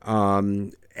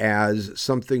 as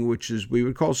something which is we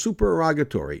would call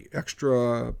supererogatory,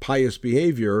 extra pious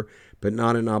behavior, but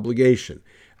not an obligation.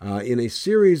 In a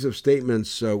series of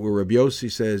statements where Rabbi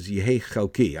Yossi says, Yehei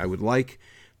chelki, I would like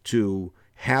to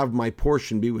have my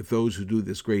portion be with those who do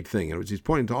this great thing. And he's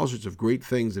pointing to all sorts of great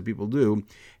things that people do, and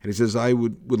he says, I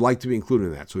would like to be included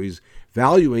in that. So he's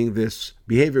valuing this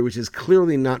behavior, which is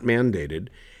clearly not mandated.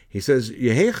 He says,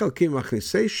 Yehei chelki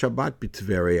machnisei Shabbat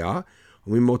b'Tveria,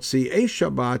 u'mimotziei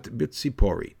Shabbat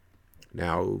b'Tzipori.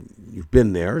 Now, you've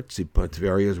been there.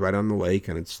 Tveria is right on the lake,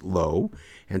 and it's low.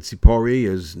 And Tzipori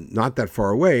is not that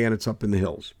far away, and it's up in the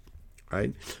hills.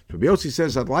 Right? So Yossi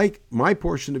says, I'd like my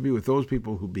portion to be with those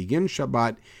people who begin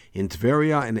Shabbat in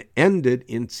Tveria and end it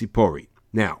in Tzipori.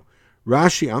 Now,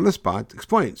 Rashi on the spot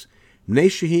explains,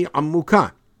 Neshehi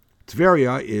Amuka.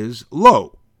 Tveria is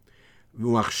low.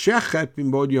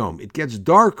 It gets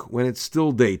dark when it's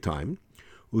still daytime.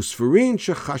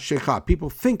 People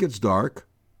think it's dark.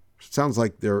 It sounds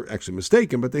like they're actually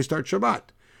mistaken, but they start Shabbat.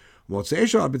 Motzei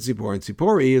Shabbat b'Tzipori, and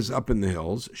Tzipori is up in the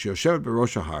hills. Sheoshevet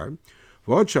b'Rosh Hahar.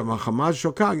 While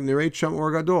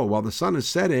the sun is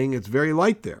setting, it's very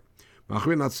light there.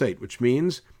 Which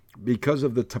means because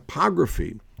of the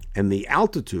topography and the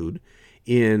altitude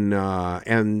in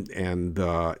and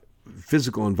the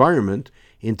physical environment,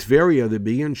 in Tveria they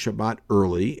begin Shabbat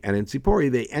early, and in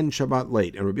Tzipori they end Shabbat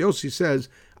late. And Rabbi Yossi says,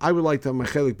 I would like to have my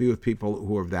chelik be with people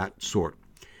who are of that sort.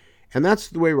 And that's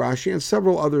the way Rashi and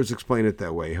several others explain it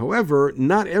that way. However,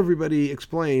 not everybody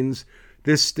explains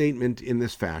this statement in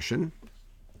this fashion.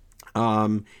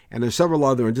 And there's several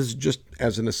other, and this is just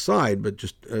as an aside, but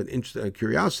just a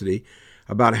curiosity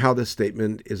about how this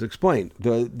statement is explained.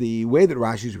 The way that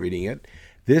Rashi's reading it,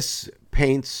 this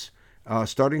paints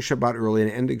starting Shabbat early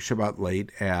and ending Shabbat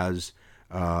late as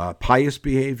pious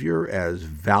behavior, as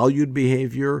valued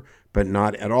behavior, but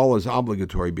not at all as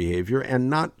obligatory behavior, and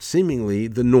not seemingly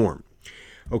the norm.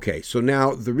 Okay, so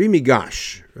now the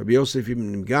Rimigash, Rabbi Yosef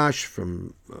ibn Migash,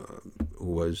 who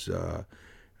was a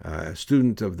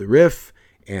student of the Rif,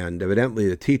 and evidently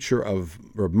the teacher of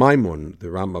Reb Maimon, the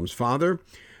Rambam's father,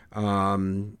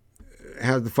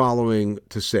 had the following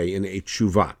to say in a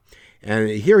tshuva. And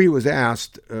here he was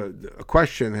asked a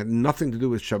question that had nothing to do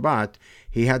with Shabbat.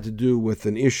 He had to do with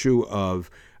an issue of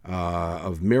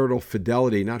marital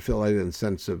fidelity, not fidelity in the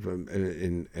sense of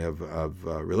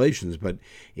relations, but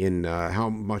in how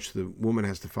much the woman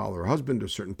has to follow her husband to a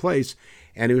certain place.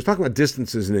 And he was talking about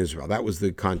distances in Israel. That was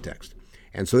the context.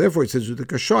 And so therefore it says in the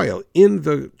tshuva,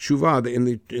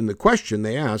 in the question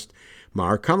they asked,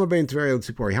 Mar kama bein Tveria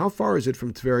Tzipori, how far is it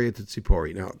from Tveria to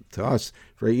Tzipori? Now, to us,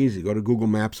 very easy. Go to Google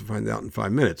Maps and find out in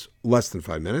 5 minutes, less than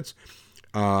 5 minutes.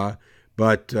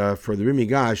 But for the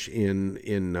Rimigash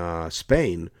in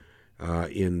Spain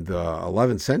in the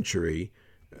 11th century,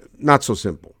 not so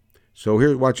simple. So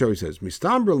here, watch how he says,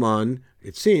 Mistam Berlan,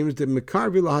 it seems that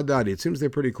Mekarvi Lahadadi, it seems they're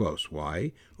pretty close.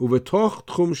 Why? Uvetoch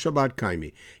Tchum Shabbat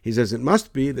Kaimi. He says it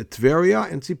must be that Tveria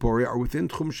and Tzipori are within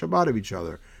Tchum Shabbat of each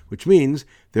other, which means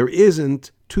there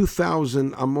isn't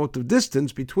 2,000 amot of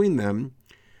distance between them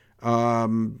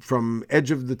from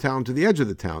edge of the town to the edge of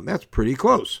the town. That's pretty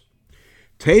close.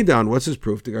 Teidan, what's his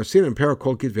proof? The Garcia and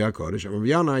Parakolkit Ve'akodesh, Rabbi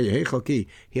Yana Yehei Chalki,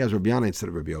 he has Rabbi Yana instead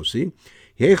of Rabbi Yossi.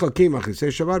 Yehei Chalki Machisei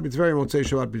Shabbat B'Tveria Motzei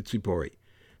Shabbat B'Tzipori.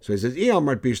 So he says, if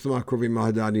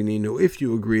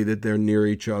you agree that they're near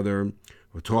each other, and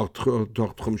they're within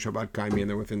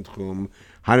Tchum,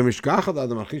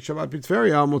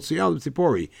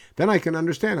 then I can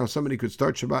understand how somebody could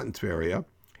start Shabbat in Tveria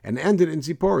and end it in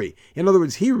Tzipori. In other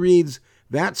words, he reads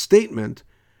that statement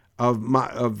of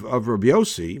Rabbi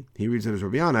Yossi, he reads it as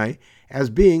Rabbi Yanai, as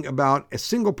being about a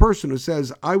single person who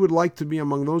says, I would like to be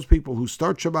among those people who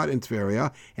start Shabbat in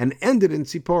Tveria and end it in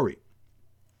Tzipori.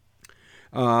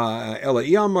 If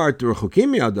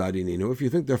you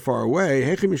think they're far away,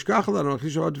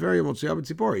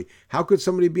 how could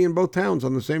somebody be in both towns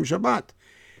on the same Shabbat?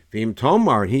 V'im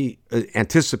Tomar, he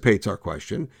anticipates our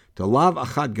question. To lav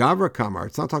achad gavra kamar,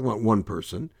 it's not talking about one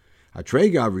person.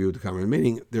 Atrei gavra yud kamar,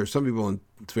 meaning there are some people in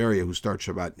Tveria who start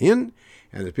Shabbat in,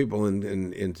 and there's people in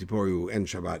Tzipori who end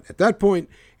Shabbat at that point.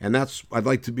 And that's, I'd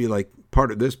like to be like part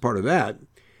of this, part of that.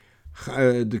 What's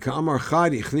the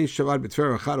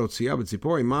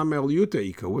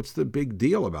big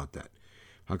deal about that?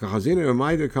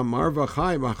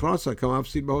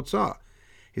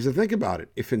 He said, think about it.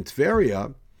 If in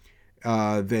Tveria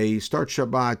they start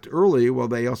Shabbat early, well,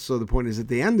 the point is that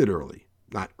they end it early.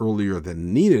 Not earlier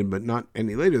than needed, but not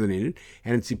any later than needed.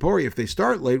 And in Tzipori, if they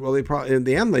start late, well,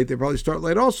 they end late, they probably start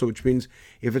late also, which means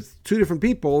if it's two different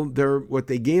people, what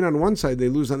they gain on one side, they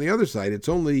lose on the other side. It's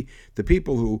only the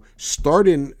people who start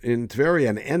in Tveria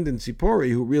and end in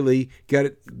Tzipori who really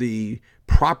get the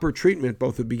proper treatment,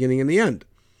 both the beginning and the end.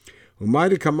 It's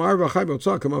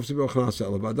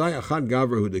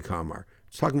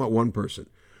talking about one person.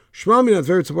 He says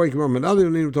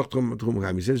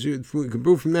you can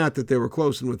prove from that they were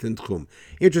close and within Tchum.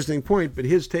 Interesting point, but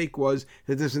his take was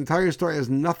that this entire story has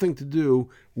nothing to do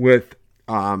with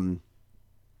Tosefet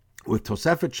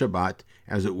Shabbat,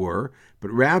 as it were, but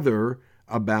rather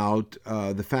about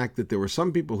the fact that there were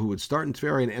some people who would start in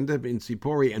Tveria and end up in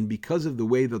Tzipori, and because of the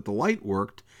way that the light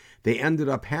worked, they ended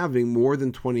up having more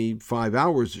than 25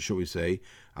 hours, shall we say,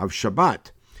 of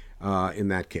Shabbat in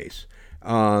that case.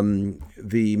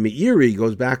 The Meiri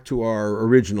goes back to our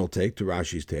original take, to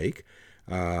Rashi's take.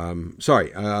 The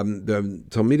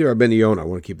Talmidei Rabbeinu Yonah, I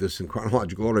want to keep this in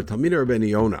chronological order. Talmidei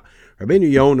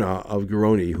Rabbeinu Yonah of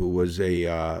Geroni, who was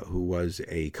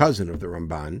a cousin of the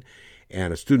Ramban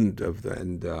and a student of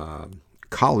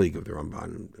colleague of the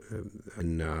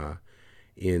Ramban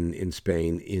in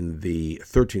Spain in the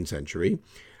 13th century.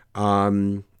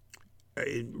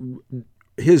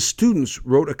 His students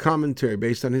wrote a commentary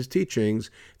based on his teachings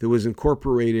that was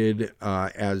incorporated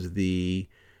as the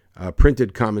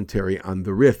printed commentary on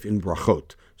the Rif in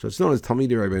Brachot. So it's known as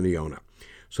Talmidei Rabbeinu Yonah.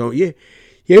 So Yesh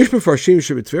Mefarshim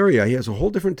Shebitveria, he has a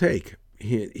whole different take.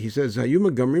 He says, they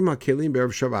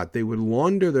would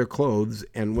launder their clothes,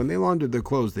 and when they laundered their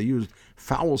clothes, they used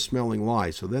foul-smelling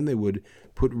lye. So then they would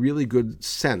put really good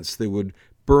scents. They would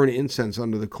burn incense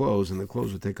under the clothes, and the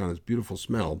clothes would take on this beautiful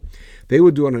smell. They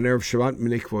would do it on an Erev Shabbat,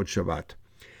 Minei Kvod Shabbat.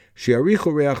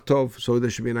 She'arichu reach tov, so there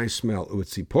should be a nice smell. With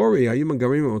Tzipori, hayim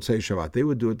garim motzei Shabbat. They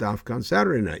would do it dafka on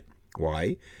Saturday night.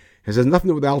 Why? It has nothing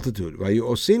to do with altitude.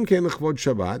 Osin came Kvod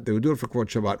Shabbat. They would do it for Kvod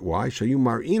Shabbat. Why? Shayu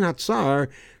marin hatzar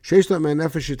sheish la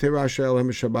me'nefesh yitera she'elhem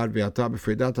Shabbat v'yata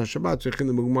b'fridat haShabbat tzichin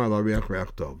l'mugmar la'riach reach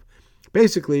tov.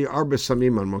 Basically, Arba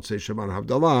Samim on Motzei Shabbat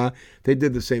Havdalah, they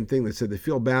did the same thing. They said they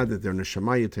feel bad that their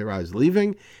Neshama Yetera is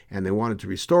leaving, and they wanted to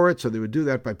restore it, so they would do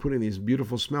that by putting these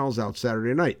beautiful smells out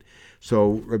Saturday night.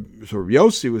 So Rabbi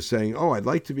Yossi was saying, I'd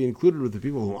like to be included with the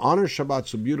people who honor Shabbat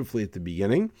so beautifully at the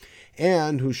beginning,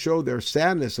 and who show their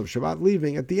sadness of Shabbat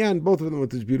leaving at the end, both of them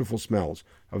with these beautiful smells.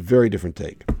 A very different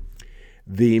take.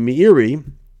 The Meiri,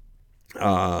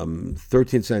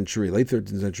 13th century, late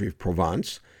 13th century of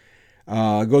Provence,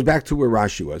 goes back to where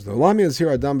Rashi was.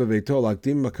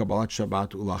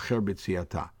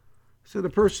 So the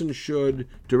person should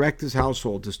direct his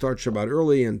household to start Shabbat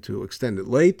early and to extend it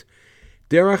late.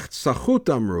 Derech tzachut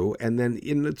amru, and then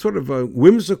in sort of a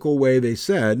whimsical way they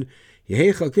said,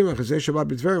 he quotes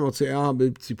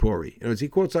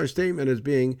our statement as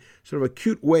being sort of a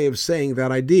cute way of saying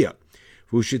that idea.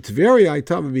 Since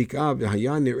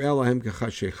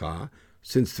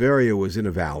Tveria was in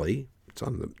a valley, it's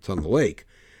on the lake.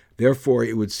 Therefore,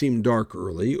 it would seem dark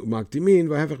early. And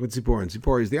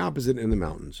Tzipori is the opposite in the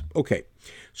mountains. Okay,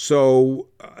 so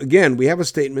again, we have a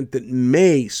statement that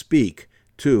may speak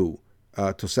to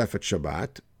Tosefet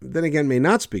Shabbat, then again may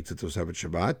not speak to Tosefet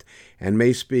Shabbat, and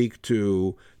may speak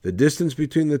to the distance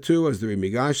between the two, as the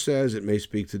Rimigash says. It may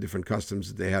speak to different customs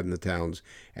that they had in the towns,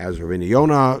 as Rabbeinu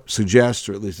Yonah suggests,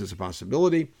 or at least it's a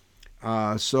possibility.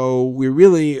 So we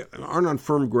really aren't on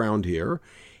firm ground here.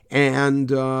 And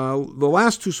the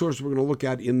last two sources we're going to look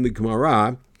at in the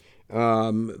Gemara,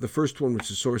 the first one,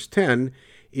 which is source 10,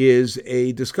 is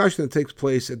a discussion that takes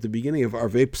place at the beginning of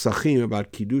Arvei Pesachim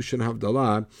about Kiddush and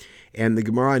Havdalah. And the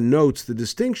Gemara notes the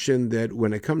distinction that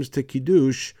when it comes to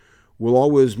Kiddush, we'll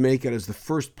always make it as the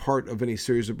first part of any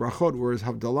series of brachot, whereas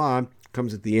Havdalah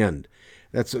comes at the end.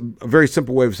 That's a very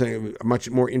simple way of saying a much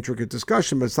more intricate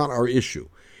discussion, but it's not our issue.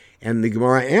 And the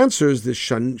Gemara answers this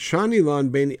Shani lan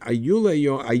ben ayule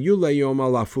yoma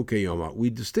lafuke yoma. We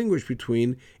distinguish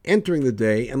between entering the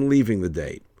day and leaving the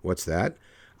day. What's that?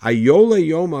 Ayole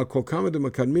yoma kol kama de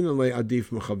makadminan le adif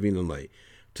mechavinan le.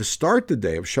 To start the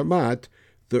day of Shabbat,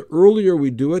 the earlier we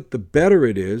do it, the better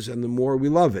it is, and the more we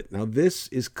love it. Now, this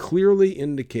is clearly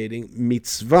indicating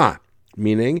mitzvah,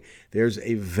 meaning there's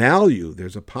a value,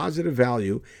 there's a positive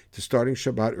value to starting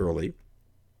Shabbat early,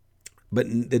 but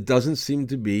it doesn't seem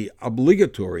to be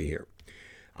obligatory here.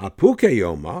 Apuke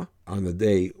Yoma, on the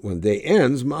day when day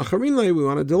ends, ma'acharin we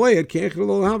want to delay it,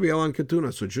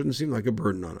 so it shouldn't seem like a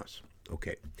burden on us.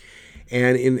 Okay.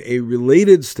 And in a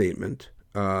related statement,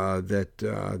 in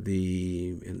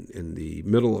the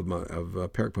middle of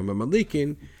Perek Pamad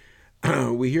Madlikin,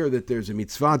 we hear that there's a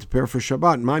mitzvah to prepare for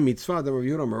Shabbat. My mitzvah, the Rav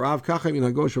Yehuda Marav Kachem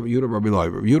Inagosh Rav Yehuda Rabbi Loi.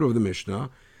 Rav Yehuda of the Mishnah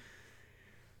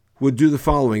would do the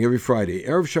following every Friday.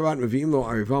 Erev Shabbat mevi'im lo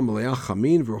ariva meleach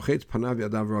chamin v'rochetz panav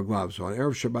yadav v'raglav. So on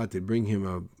Erev Shabbat, they'd bring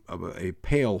him a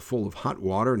pail full of hot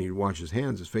water, and he'd wash his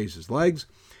hands, his face, his legs.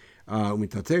 He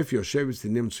would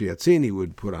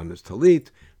put on his talit.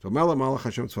 And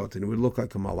it would look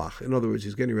like a malach. In other words,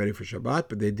 he's getting ready for Shabbat,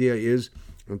 but the idea is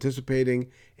anticipating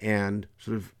and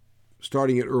sort of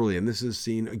starting it early. And this is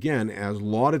seen, again, as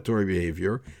laudatory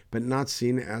behavior, but not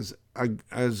seen as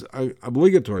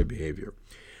obligatory behavior.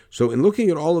 So in looking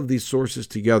at all of these sources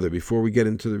together, before we get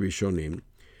into the Rishonim,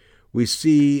 we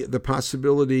see the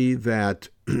possibility that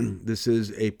this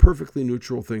is a perfectly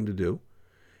neutral thing to do.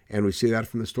 And we see that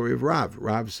from the story of Rav.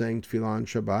 Rav saying Tefillah on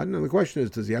Shabbat. And the question is,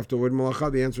 does he have to avoid Malacha?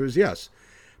 The answer is yes.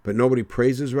 But nobody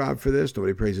praises Rav for this.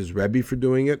 Nobody praises Rebbe for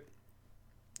doing it.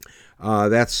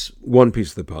 That's one piece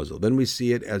of the puzzle. Then we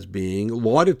see it as being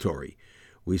laudatory.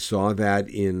 We saw that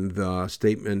in the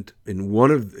statement in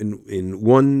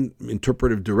one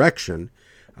interpretive direction,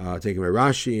 taken by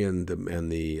Rashi and the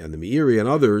Meiri and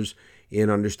others, in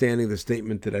understanding the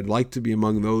statement that I'd like to be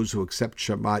among those who accept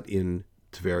Shabbat in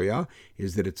Tveria,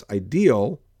 is that it's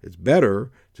ideal, it's better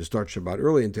to start Shabbat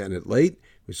early and to end it late.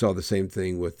 We saw the same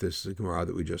thing with this Gemara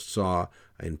that we just saw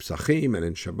in Psachim and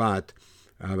in Shabbat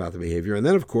about the behavior. And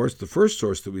then, of course, the first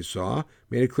source that we saw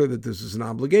made it clear that this is an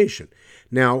obligation.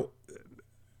 Now,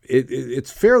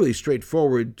 it's fairly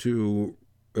straightforward to,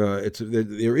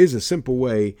 there is a simple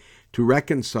way to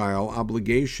reconcile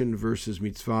obligation versus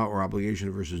mitzvah or obligation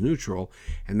versus neutral,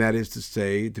 and that is to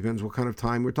say, it depends what kind of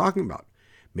time we're talking about.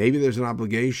 Maybe there's an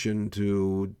obligation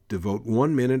to devote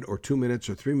 1 minute or 2 minutes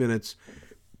or 3 minutes,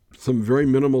 some very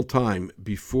minimal time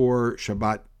before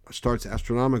Shabbat starts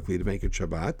astronomically to make it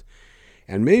Shabbat.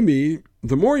 And maybe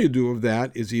the more you do of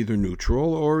that is either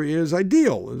neutral or is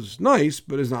ideal, is nice,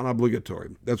 but is not obligatory.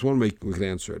 That's one way we can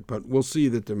answer it, but we'll see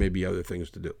that there may be other things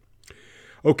to do.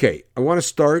 Okay, I want to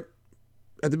start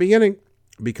at the beginning,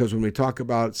 because when we talk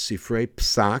about Sifrei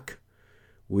Psak,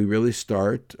 we really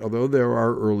start, although there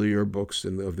are earlier books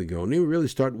of the Goni, we really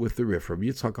start with the Rif. Rabbi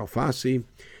Yitzchak Alfasi,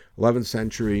 11th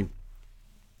century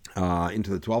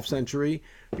into the 12th century.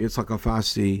 Rabbi Yitzchak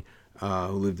Alfasi,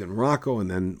 who lived in Morocco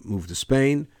and then moved to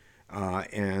Spain.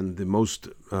 And the most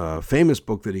famous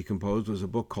book that he composed was a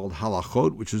book called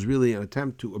Halachot, which is really an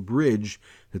attempt to abridge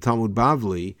the Talmud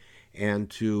Bavli and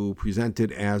to present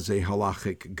it as a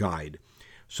halachic guide.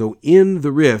 So in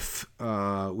the Rif,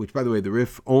 which, by the way, the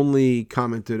Rif only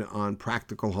commented on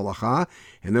practical halacha,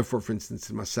 and therefore, for instance,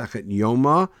 in Masechet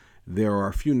Yoma, there are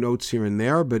a few notes here and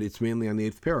there, but it's mainly on the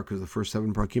 8th parak, because the first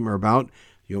 7 parakim are about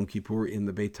Yom Kippur in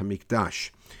the Beit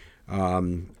HaMikdash.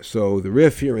 So the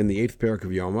Rif here in the 8th parak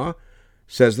of Yoma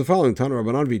says the following: Tanu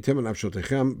Rabbanan v'yitem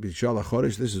nafshotechem b'tisha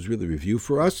lachodesh. This is really review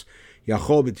for us.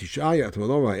 Yachol b'tisha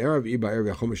yatmalom va'erev ba'erev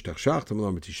yachol mishtachshach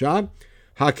tamalom b'tisha.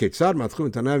 HaKetzad matchum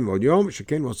tanav mod yom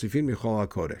sheken mosifin michol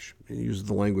hakodesh. It uses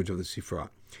the language of the Sifra.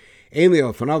 Ein li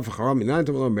elfanav v'charav minayin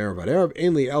tamalom b'erev v'erev.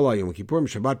 Ein li ela yom kippur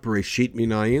m'shabbat bereshit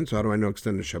minayin. So how do I know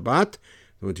extend the Shabbat?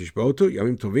 Tishbotu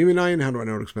yamim tovim minayin. How do I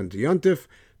know extend to Yontif?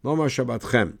 Loma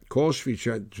Shabbatchem. Kol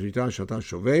shvita shata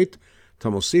shovet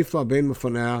tamosifla bein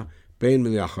mefanea bein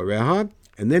miliachareha.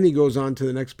 And then he goes on to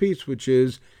the next piece, which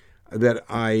is that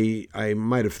I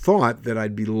might have thought that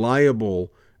I'd be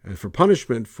liable for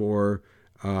punishment for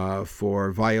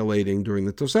violating during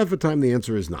the Tosefah time. The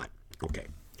answer is not. Okay.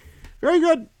 Very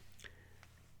good.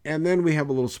 And then we have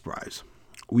a little surprise.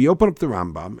 We open up the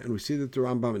Rambam, and we see that the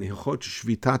Rambam in Hilchot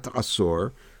Shvitat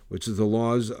Asor, which is the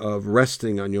laws of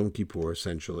resting on Yom Kippur,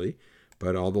 essentially,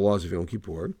 but all the laws of Yom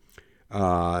Kippur,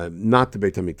 not the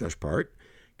Beit HaMikdash part.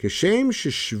 Keshem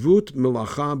sheshvut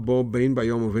melacha bo bein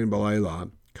bayom uvein balayla,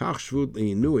 kach shvut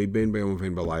li'inui bein bayom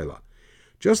uvein balayla.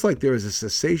 Just like there is a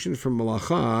cessation from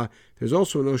malacha, there's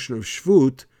also a notion of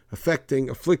shvut affecting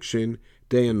affliction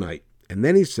day and night. And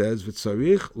then he says,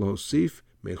 v'tzarich losif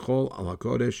mechol al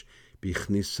hakodesh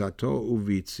bichnisato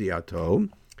uvitziato.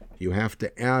 You have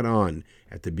to add on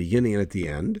at the beginning and at the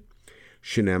end.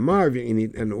 Shenemar,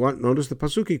 and notice the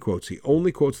pasuk he quotes. He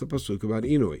only quotes the pasuk about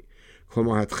inui. You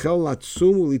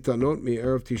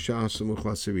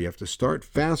have to start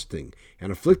fasting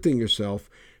and afflicting yourself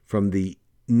from the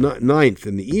 9th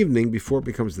in the evening before it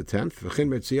becomes the 10th.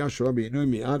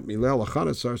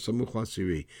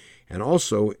 And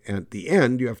also at the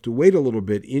end, you have to wait a little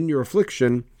bit in your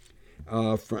affliction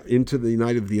into the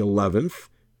night of the 11th,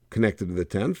 connected to the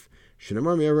 10th.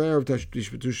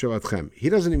 He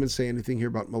doesn't even say anything here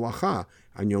about malacha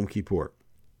on Yom Kippur.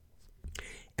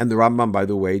 And the Rambam, by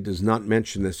the way, does not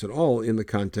mention this at all in the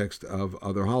context of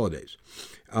other holidays.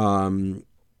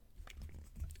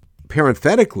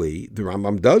 parenthetically, the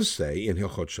Rambam does say in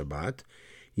Hilchot Shabbat,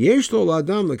 Yesh lo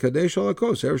l'adam l'kadesh al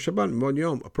hakos erev Shabbat mod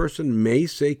yom. A person may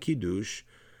say kiddush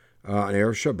on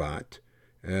erev Shabbat,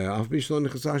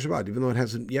 even though it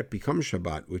hasn't yet become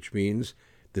Shabbat, which means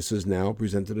this is now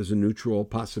presented as a neutral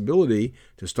possibility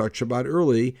to start Shabbat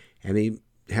early, and he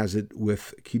has it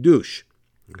with kiddush.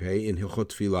 Okay, in Hilchot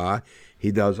Tfilah, he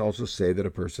does also say that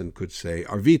a person could say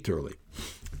arvit early.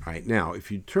 All right, now,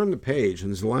 if you turn the page, and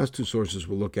this is the last two sources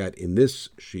we'll look at in this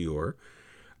shiur,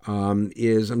 I'm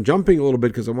jumping a little bit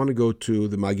because I want to go to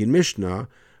the Magid Mishnah,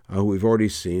 who we've already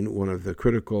seen, one of the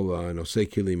critical Nosei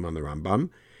Kilim on the Rambam,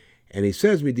 and he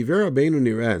says, Midiver Rabbeinu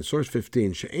Nireh, in source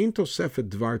 15, She'ein tosefet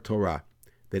dvar Torah,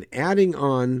 that adding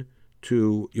on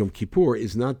to Yom Kippur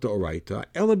is not the oraita,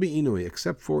 ela be'inui,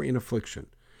 except for in affliction.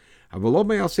 Avalo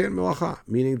be'alseat melacha,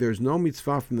 meaning there's no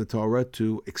mitzvah from the Torah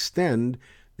to extend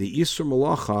the Isur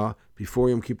Malacha before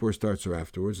Yom Kippur starts or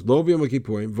afterwards, lo b'Yom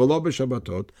Kippurim, v'lo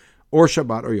b'Shabbatot, or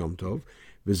Shabbat or Yom Tov,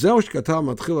 v'zeu sh'katav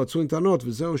matchil atzun tanot,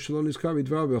 v'zeu shelo nizkar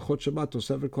b'dvar b'chot Shabbat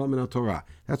tosefet kol min HaTorah.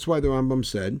 That's why the Rambam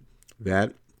said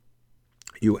that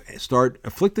you start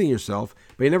afflicting yourself,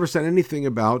 but he never said anything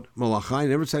about Malacha, he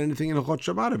never said anything in Hilchot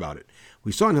Shabbat about it.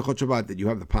 We saw in Hilchot Shabbat that you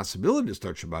have the possibility to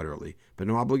start Shabbat early, but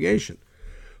no obligation.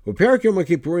 He says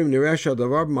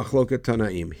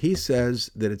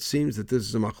that it seems that this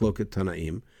is a machloket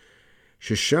Tanaim.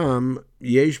 Shesham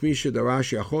yesh mi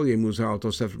shedarash yachol yemuzar al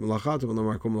tosefet melachat v'lo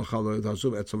markom melacha lo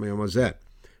yitazu etzom hayom hazeh.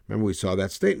 Remember, we saw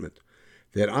that statement,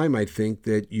 that I might think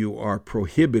that you are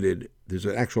prohibited. There's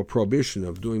an actual prohibition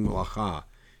of doing melacha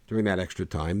during that extra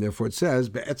time. Therefore, it says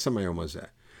be'etzam hayom hazeh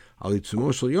al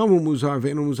yitzumo shel yom hu muzar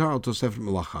ve'enu muzar al tosefet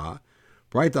melacha.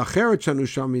 So he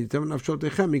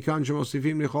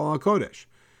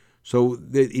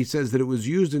says that it was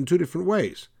used in two different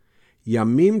ways. In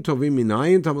other words,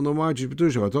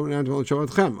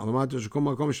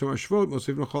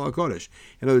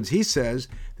 he says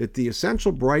that the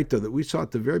essential braita that we saw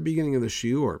at the very beginning of the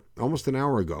shiur, almost an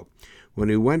hour ago, when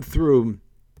he went through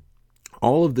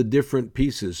all of the different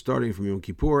pieces, starting from Yom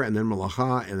Kippur, and then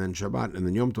Malacha, and then Shabbat, and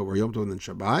then Yom Tov, or Yom Tov, and then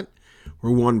Shabbat,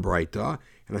 were one braita,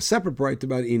 and a separate braita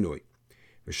about Inui.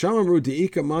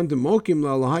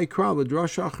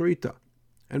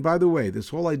 And by the way, this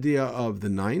whole idea of the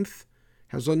ninth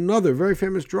has another very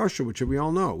famous drasha, which we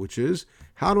all know, which is,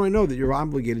 how do I know that you're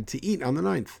obligated to eat on the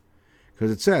ninth?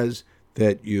 Because it says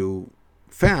that you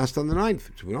fast on the ninth.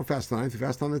 So we don't fast on the ninth, we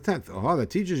fast on the 10th. Oh, that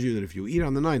teaches you that if you eat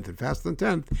on the ninth and fast on the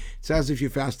 10th, it's as if you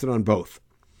fasted on both.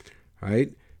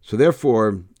 Right? So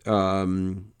therefore,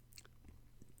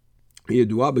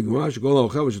 ידועה בגמרא שכל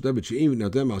האוכל ושותה בתשיעי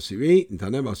ונתן בעשירי,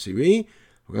 נתנה בעשירי,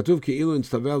 וכתוב כאילו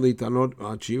נצטווה להתענות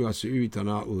התשיעי והעשירי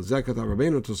ויתענה, ולזה כתב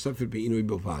רבנו תוספת בעינוי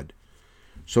בלבד.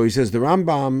 So he says the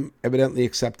Rambam evidently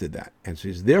accepted that. And so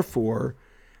he's therefore,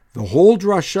 the whole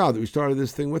drasha that we started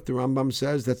this thing with, the Rambam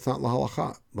says that's not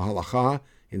lahalacha. Lahalacha,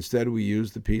 instead we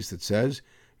use the piece that says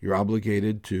you're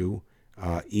obligated to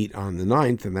eat on the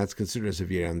 9th, and that's considered as if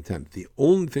you ate on the 10th. The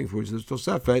only thing for which there's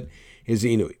tosefet is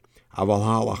inui. So,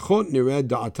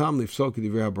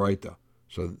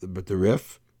 but the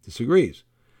Rif disagrees.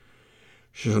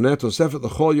 And he said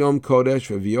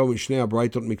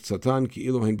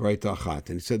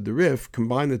the Rif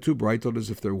combined the two braitot as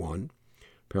if they're one.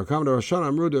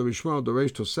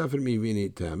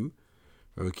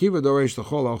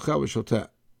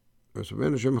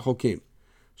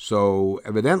 So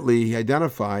evidently he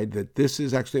identified that this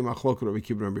is actually machloket Rabbi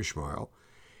Akiva and Rabbi Ishmael,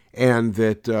 and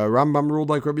that Rambam ruled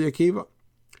like Rabbi Akiva.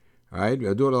 Right?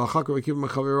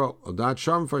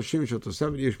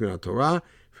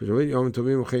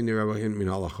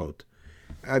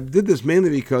 I did this mainly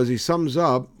because he sums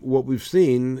up what we've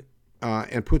seen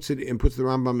and puts the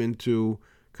Rambam into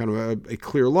kind of a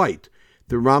clear light.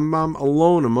 The Rambam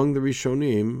alone among the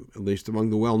Rishonim, at least among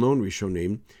the well-known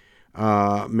Rishonim,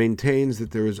 maintains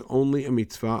that there is only a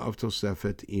mitzvah of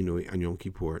Tosefet Inui on Yom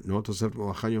Kippur. No Tosefet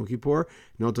Malacha on Yom Kippur,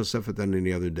 no Tosefet on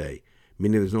any other day,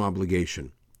 meaning there's no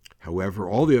obligation. However,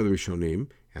 all the other Rishonim,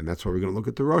 and that's why we're going to look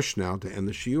at the Rosh now to end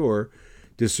the Shiur,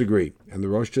 disagree. And the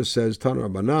Rosh just says, Tanu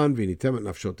Rabbanan, v'nitemet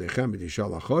nafshotechem b'tisha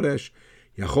lachodesh,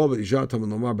 yachol b'tisha tamid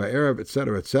lomar ba'erev,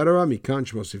 etc., etc., mikan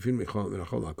shemosifin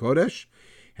minachol lachodesh.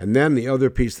 And then the other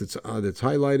piece that's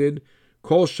highlighted,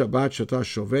 Kol Shabbat shata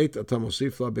shovet ata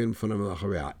mosif la ben fanav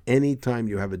melacharea. Anytime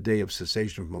you have a day of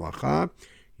cessation of malacha,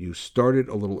 you start it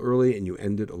a little early and you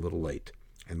end it a little late.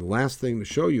 And the last thing to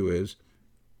show you is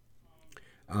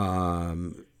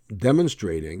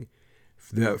demonstrating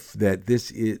that this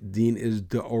din is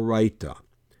deoraita, all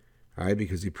right?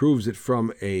 Because he proves it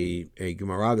from a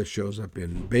Gemara that shows up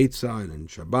in Beitza and in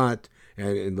Shabbat,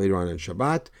 and later on in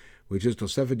Shabbat, which is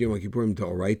Tosefet Yom Kippurim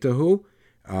D'Oraitahu,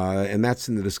 and that's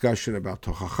in the discussion about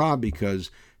Tochacha,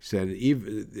 because said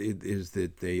it is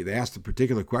that they asked a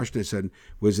particular question. They said,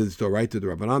 was it D'Oraita the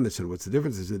Rabbanan? They said, what's the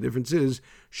difference? They said, the difference is,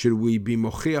 should we be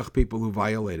mochiach people who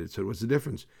violated? So what's the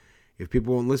difference? If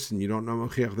people won't listen, you don't know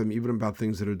mochiach them even about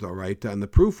things that are D'Oraita. And the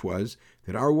proof was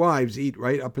that our wives eat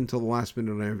right up until the last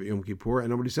minute of Yom Kippur, and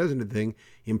nobody says anything,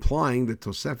 implying that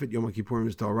Tosefet Yom Kippurim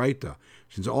is D'Oraita,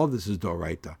 since all of this is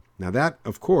D'Oraita. Now that,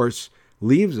 of course,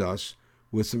 leaves us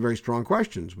with some very strong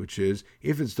questions, which is,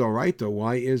 if it's D'Oraita,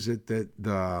 why is it that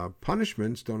the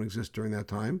punishments don't exist during that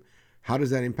time? How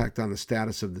does that impact on the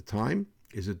status of the time?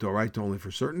 Is it D'Oraita only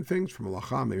for certain things, for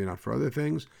Malacha, maybe not for other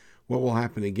things? What will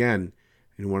happen again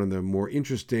in one of the more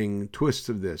interesting twists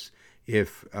of this?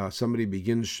 If somebody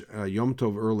begins Yom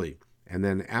Tov early, and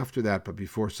then after that, but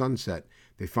before sunset,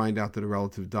 they find out that a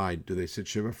relative died, do they sit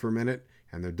Shiva for a minute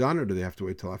and they're done, or do they have to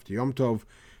wait till after Yom Tov,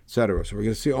 etc.? So we're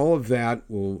going to see all of that.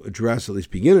 We'll address, at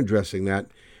least begin addressing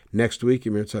that next week,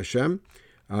 Emir Hashem.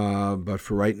 But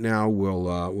for right now,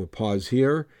 we'll pause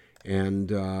here,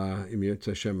 and Emir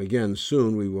Hashem, again,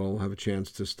 soon we will have a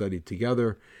chance to study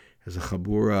together as a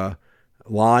Chabura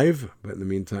live. But in the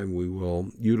meantime, we will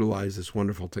utilize this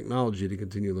wonderful technology to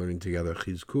continue learning together.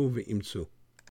 Chizku v'imtzu.